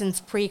hangover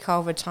since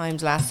pre-COVID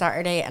times last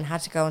Saturday, and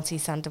had to go and see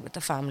Santa with the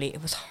family.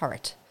 It was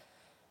horrid.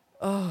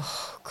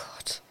 Oh,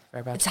 God.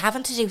 Very bad. It's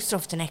having to do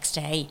stuff the next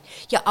day.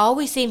 You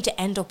always seem to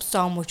end up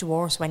so much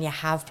worse when you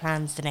have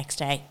plans the next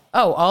day.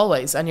 Oh,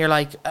 always. And you're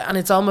like, and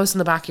it's almost in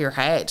the back of your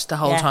head the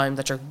whole Yeah. time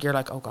that you're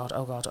like, oh God,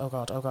 oh God, oh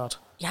God, oh God.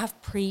 You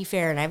have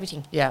pre-fear and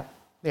everything. Yeah.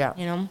 Yeah.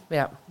 You know?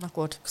 Yeah. Not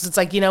good. Because it's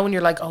like, when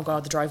you're like, oh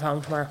God, the drive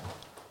home tomorrow.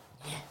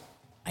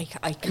 I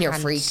can't. And you're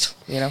freaked,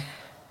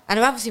 And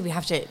obviously we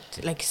have to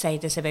like say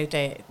this about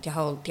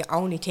the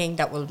only thing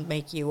that will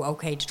make you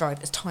okay to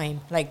drive is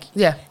time. Like,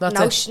 Yeah,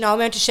 that's no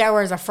amount of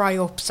showers or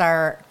fry-ups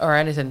or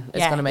anything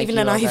is going to make even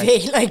you an okay.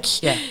 IV,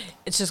 like, Yeah.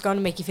 it's just going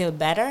to make you feel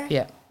better.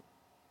 Yeah.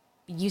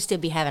 You still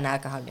be having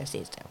alcohol in your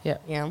system. Yeah.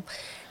 You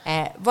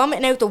know?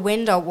 Vomiting out the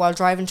window while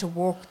driving to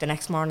work the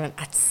next morning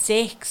at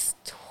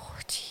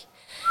 6:30.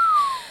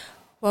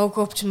 Woke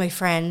up to my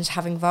friend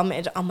having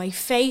vomited on my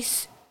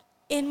face,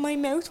 in my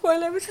mouth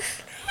while I was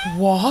asleep.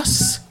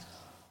 What?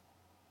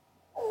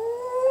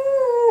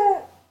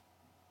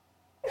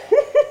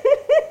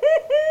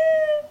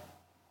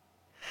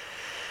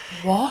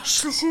 What?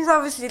 She's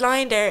obviously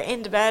lying there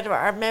in the bed with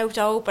her mouth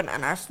open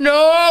and her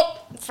No!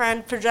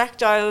 friend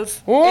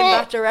projectiles Oh. in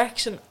that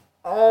direction.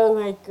 Oh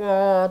my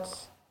God.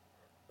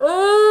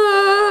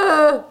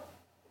 Oh.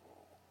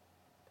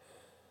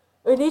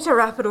 We need to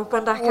wrap it up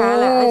on that,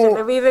 Carla. I don't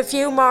know. We have a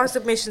few more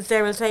submissions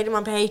there. We'll take them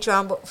on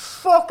Patreon, but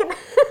fucking...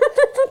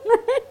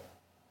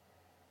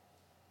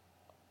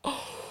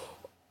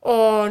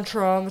 Oh, I'm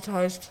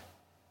traumatised.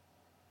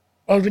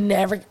 I would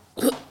never...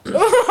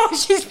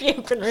 She's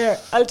puking here.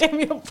 I'll do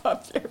me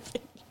unpopular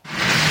opinion.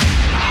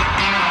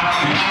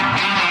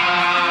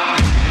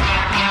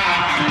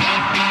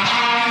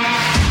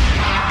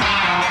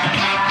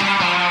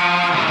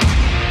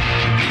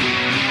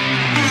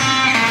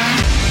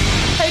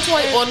 How do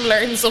I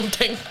unlearn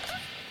something?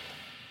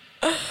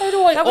 How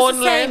do I That was the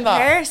unlearn same that?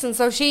 person,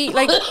 so she,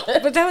 like...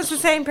 But that was the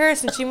same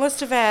person. She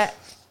must have... I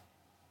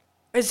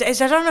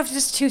don't know if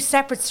it's two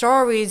separate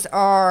stories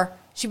or...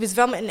 She was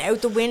vomiting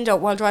out the window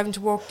while driving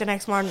to work the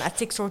next morning at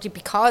 6:30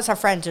 because her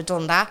friend had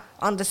done that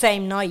on the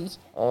same night.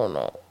 Oh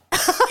no.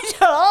 I don't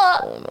know.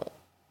 Oh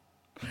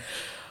no.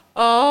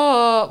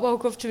 Oh,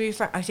 woke up to be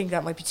friend. I think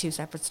that might be 2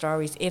 separate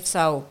stories. If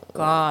so,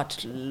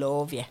 God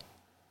love you.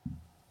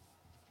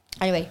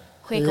 Anyway,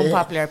 quick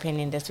unpopular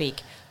opinion this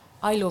week.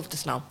 I love the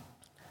snow.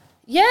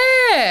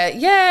 Yeah.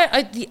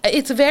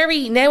 It's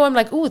very, now I'm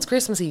like, oh, it's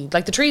Christmassy.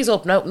 Like the tree's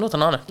up, no,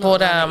 nothing on it.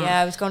 But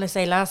yeah, I was going to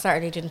say last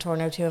Saturday didn't turn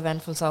out too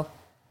eventful, so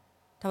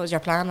that was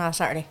your plan last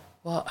Saturday.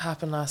 What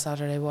happened last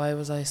Saturday? Why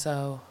was I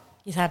so...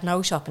 You had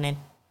no shopping in.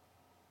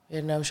 We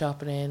had no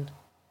shopping in.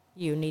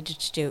 You needed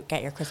to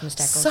get your Christmas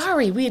decors.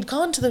 Sorry, do you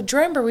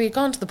remember we had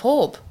gone to the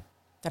pub?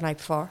 The night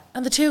before.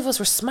 And the two of us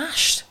were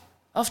smashed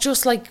off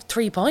just like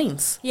 3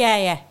 pints.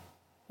 Yeah.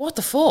 What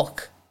the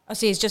fuck? Oh,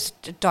 see, it's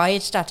just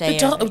died that day.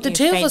 The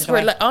two of us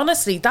were like,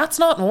 honestly, that's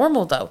not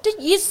normal though.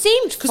 You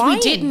seemed fine.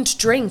 Because we didn't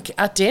drink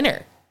at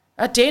dinner.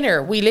 At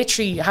dinner, we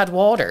literally had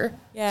water.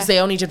 Because they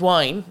only did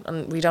wine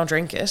and we don't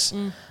drink it.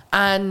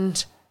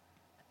 And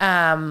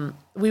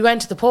we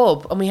went to the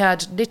pub and we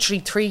had literally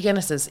 3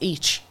 Guinnesses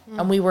each.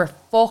 And we were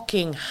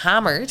fucking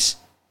hammered.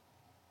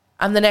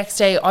 And the next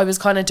day, I was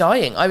kind of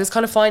dying. I was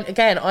kind of fine.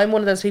 Again, I'm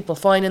one of those people,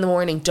 fine in the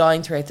morning,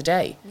 dying throughout the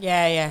day.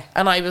 Yeah.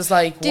 And I was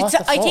like, what the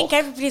fuck? I think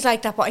everybody's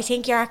like that, but I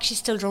think you're actually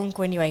still drunk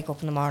when you wake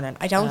up in the morning.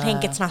 I don't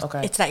think it's not.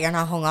 Okay. It's that you're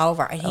not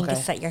hungover. I think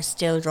it's that you're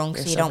still drunk,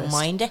 so you don't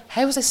mind it.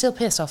 How was I still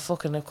pissed off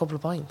fucking a couple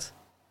of pints?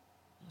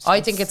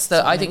 I think it's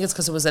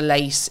because it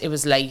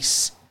was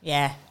late.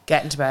 Yeah.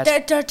 Getting to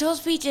bed. There does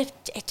be,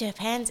 it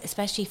depends,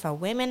 especially for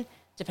women.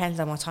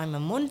 Depends on what time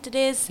of month it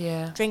is.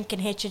 Yeah. Drinking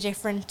hits you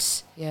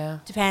different. Yeah.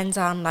 Depends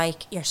on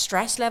like your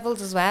stress levels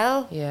as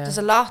well. Yeah. There's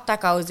a lot that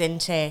goes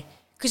into,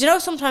 because you know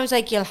sometimes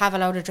like you'll have a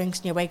load of drinks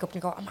and you wake up and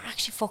you go, I'm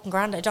actually fucking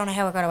grand. I don't know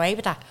how I got away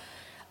with that.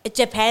 It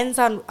depends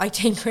on, I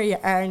think, where you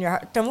are in your.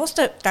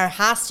 There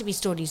has to be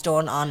studies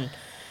done on.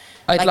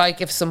 I'd like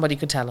if somebody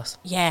could tell us.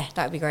 Yeah,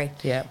 that'd be great.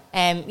 Yeah.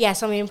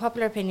 So my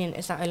unpopular opinion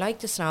is that I like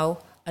the snow.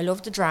 I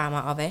love the drama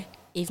of it.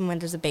 Even when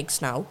there's a big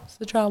snow. It's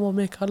the drama,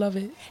 Mick. I love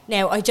it.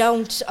 Now, I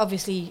don't,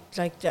 obviously,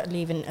 like,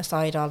 leaving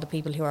aside all the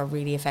people who are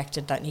really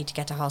affected that need to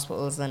get to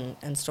hospitals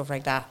and stuff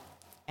like that,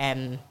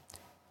 or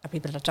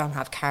people that don't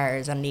have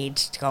cars and need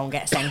to go and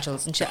get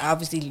essentials and shit,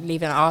 obviously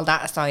leaving all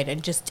that aside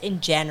and just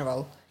in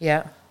general.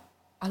 Yeah.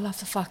 I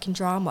love the fucking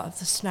drama of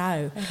the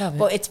snow. I love it.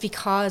 But it's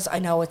because I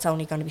know it's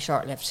only going to be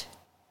short-lived.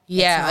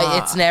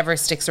 Yeah, it never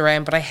sticks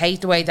around, but I hate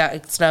the way that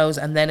it snows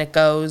and then it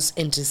goes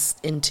into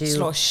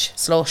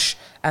slush,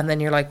 and then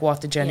you're like,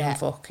 what the genuine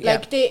fuck? Yeah.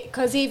 Like,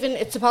 because even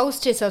it's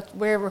supposed to, so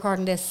we're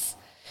recording this,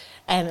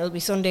 it'll be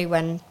Sunday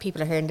when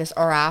people are hearing this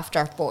or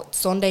after, but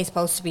Sunday's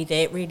supposed to be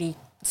the really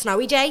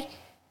snowy day.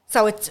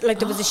 So it's like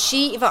there was a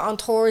sheet of it on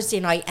Thursday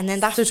night and then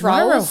that froze.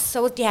 Tomorrow.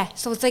 So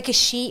it's like a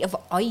sheet of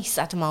ice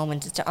at the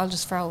moment. It's all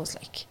just froze,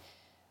 like.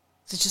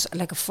 It's just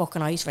like a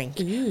fucking ice rink.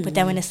 Ooh. But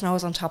then when it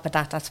snows on top of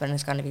that, that's when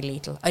it's going to be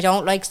lethal. I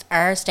don't like,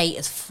 our state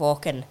is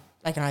fucking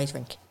like an ice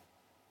rink.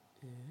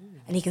 Ooh.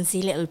 And you can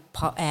see little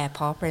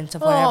paw prints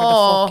of whatever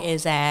the fuck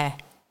is,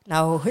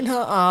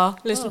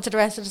 listen to the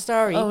rest of the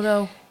story. Oh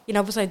no. You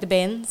know, beside the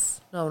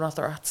bins. No, not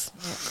the rats.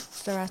 Yeah,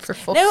 it's the rats. For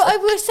fuck's now, sake. I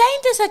was saying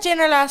this at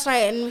dinner last night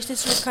and my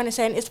sister was kind of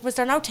saying, was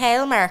there no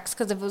tail marks?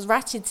 Because if it was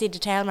rats, you'd see the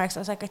tail marks. I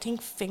was like, I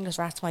think fingerless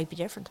rats might be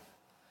different.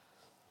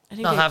 I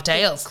think they'll have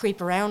tails.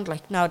 Creep around,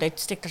 like, no, they'd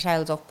stick their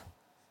tails up.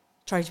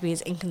 Try to be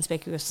as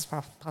inconspicuous as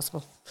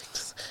possible.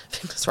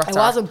 I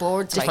wasn't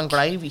bored. Different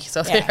gravy,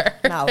 so yeah,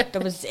 no,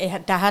 they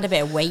had a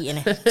bit of weight in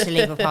it to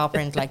leave a paw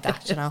print like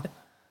that, you know.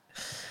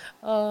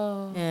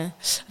 Oh. Yeah.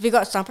 Have you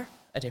got a stomper?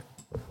 I do.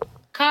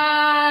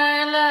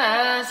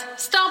 Carla's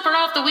Stomper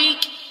of the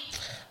Week.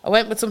 I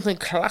went with something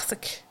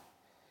classic.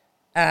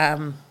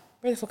 Where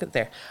the fuck is it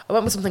there? I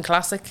went with something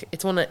classic.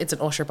 It's an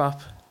Usher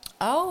bop.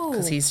 Oh.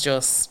 Because he's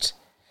just...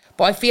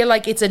 But I feel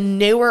like it's a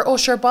newer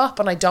Usher bop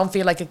and I don't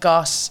feel like it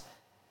got...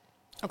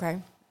 Okay.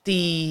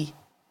 The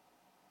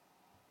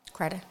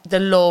credit, the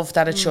love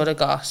that it should have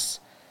got.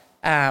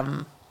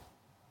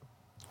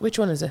 Which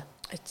one is it?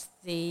 It's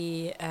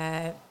the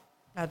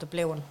the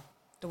blue one,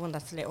 the one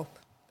that's lit up.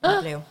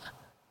 Blue.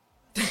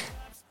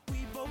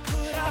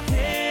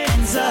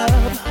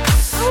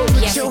 Oh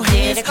yes, it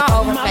did. It got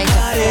overplayed.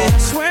 No, it did.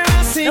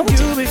 Yes, it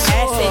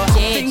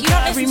did. You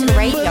don't listen to the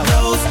radio.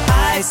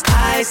 Eyes.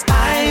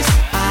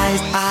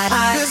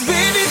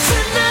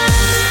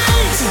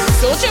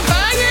 Such a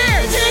banger.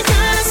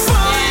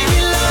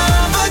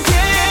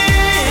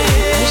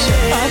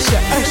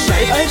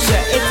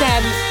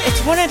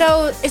 It's one of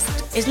those.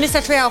 Is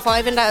Mr.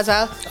 305 in that as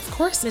well? Of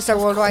course, Mr.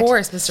 Worldwide. Of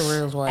course, Mr.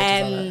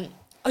 Worldwide.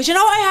 Oh, do you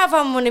know what I have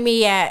on one of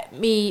me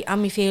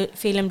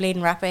feeling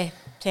bleeding rappy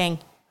thing?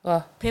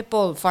 What?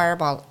 Pitbull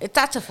Fireball.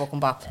 That's a fucking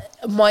bop.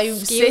 My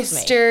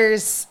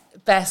sister's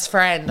best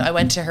friend. I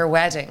went to her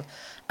wedding.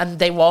 And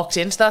they walked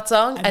into that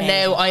song. Amazing. And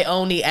now I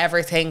only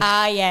ever think...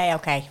 yeah,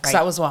 okay. Right. So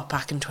that was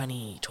back in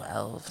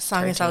 2012?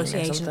 Song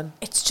Association.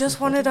 It's just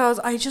one of those...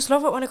 I just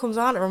love it when it comes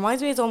on. It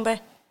reminds me of Zumba.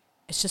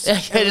 It's just...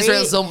 It is a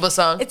real Zumba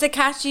song. It's a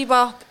catchy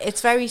bop. It's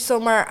very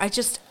summer. And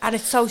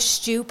it's so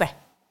stupid.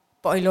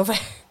 But I love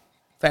it.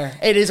 Fair.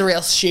 It is a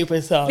real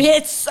stupid song. Yeah,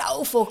 it's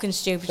so fucking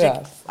stupid. It's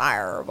like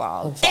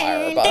Fireball.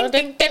 Fireball.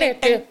 It's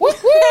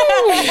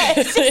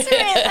just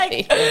real,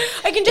 like,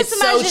 I can just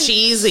It's imagine. so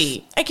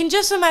cheesy. I can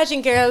just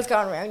imagine girls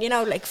going around, you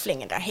know, like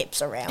flinging their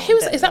hips around.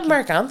 Is that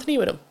Mark Anthony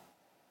with him?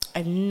 I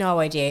have no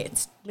idea.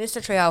 It's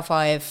Mr.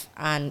 305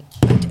 and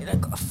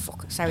like, oh,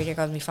 fuck, sorry, there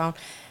goes my phone.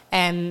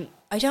 I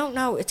don't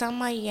know. It's on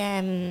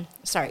my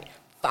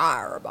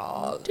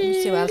Fireball. Let me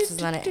see who else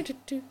is on it.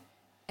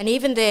 And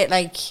even the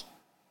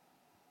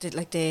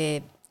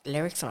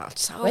lyrics are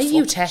so The way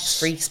you text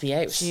freaks me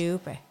out.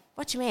 stupid.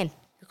 What do you mean?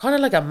 You're kind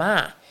of like a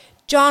ma.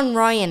 John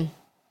Ryan.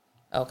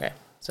 Okay,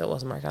 so it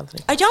wasn't Mark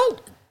Anthony. I don't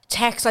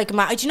text like a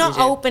man. I do not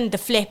You do. open the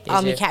flip You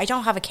on do. my case. I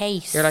don't have a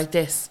case. You're like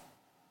this,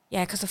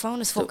 Yeah, because the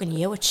phone is fucking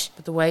huge.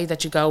 but the way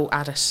that you go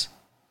at it,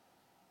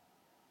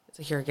 it's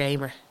like you're a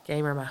gamer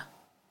ma. I'm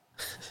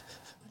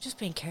just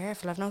being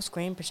careful. I've no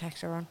screen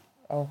protector on.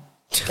 Oh,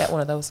 get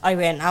one of those. I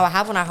win. Now I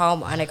have one at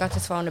home, and I got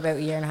this phone about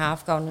a year and a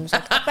half ago, and I was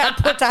like, I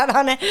better put that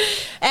on it.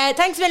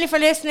 Thanks, Millie, for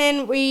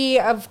listening. We,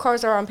 of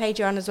course, are on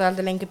Patreon as well.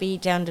 The link will be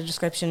down in the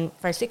description.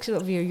 For €6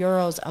 of your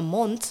euros a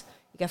month,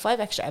 you get 5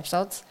 extra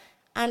episodes,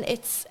 and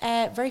it's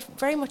very,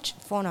 very much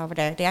fun over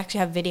there. They actually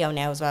have video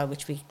now as well,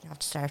 which we have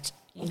to start.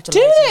 Do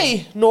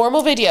they?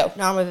 Normal video.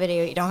 Normal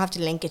video. You don't have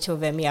to link it to a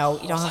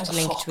Vimeo. You don't have to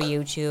link it to a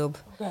YouTube.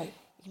 Right.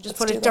 You can just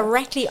put it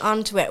directly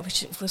onto it,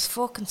 which was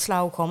fucking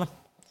slow coming.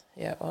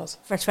 Yeah, it was.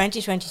 For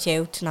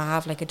 2022 to not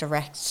have like a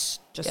direct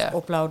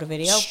upload a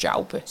video.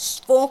 Stupid.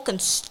 Fucking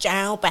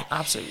stupid.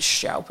 Absolutely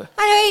stupid.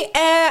 Anyway,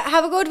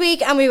 have a good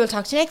week and we will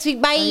talk to you next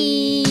week.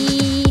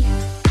 Bye.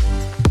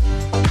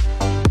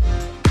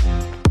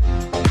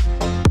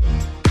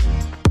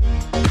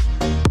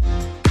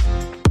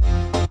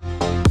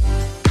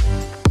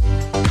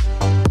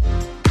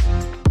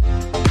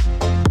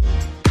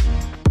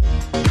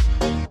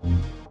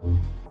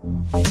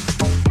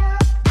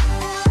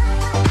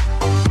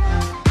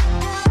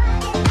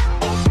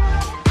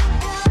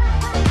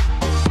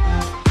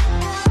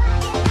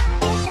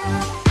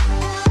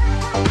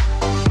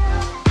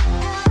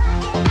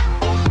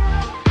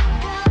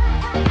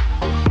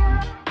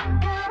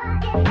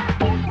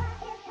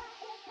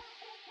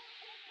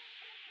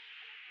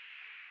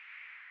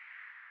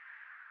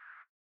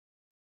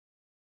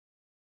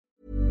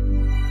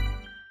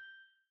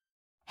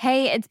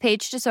 Hey, it's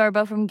Paige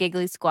DeSorbo from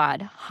Giggly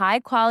Squad.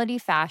 High quality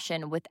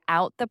fashion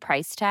without the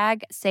price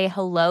tag. Say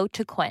hello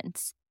to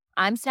Quince.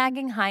 I'm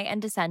snagging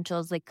high-end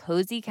essentials like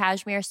cozy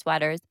cashmere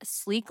sweaters,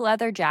 sleek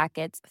leather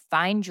jackets,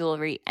 fine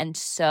jewelry, and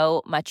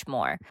so much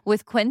more.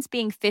 With Quince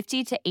being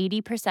 50 to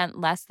 80%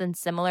 less than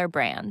similar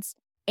brands.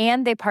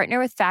 And they partner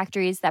with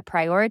factories that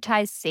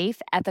prioritize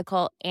safe,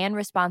 ethical, and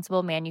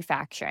responsible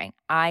manufacturing.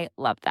 I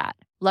love that.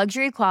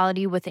 Luxury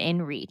quality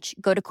within reach.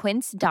 Go to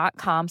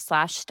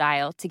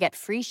quince.com/style to get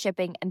free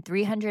shipping and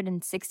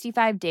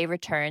 365-day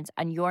returns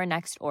on your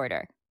next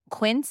order.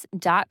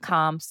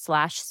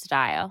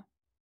 Quince.com/style.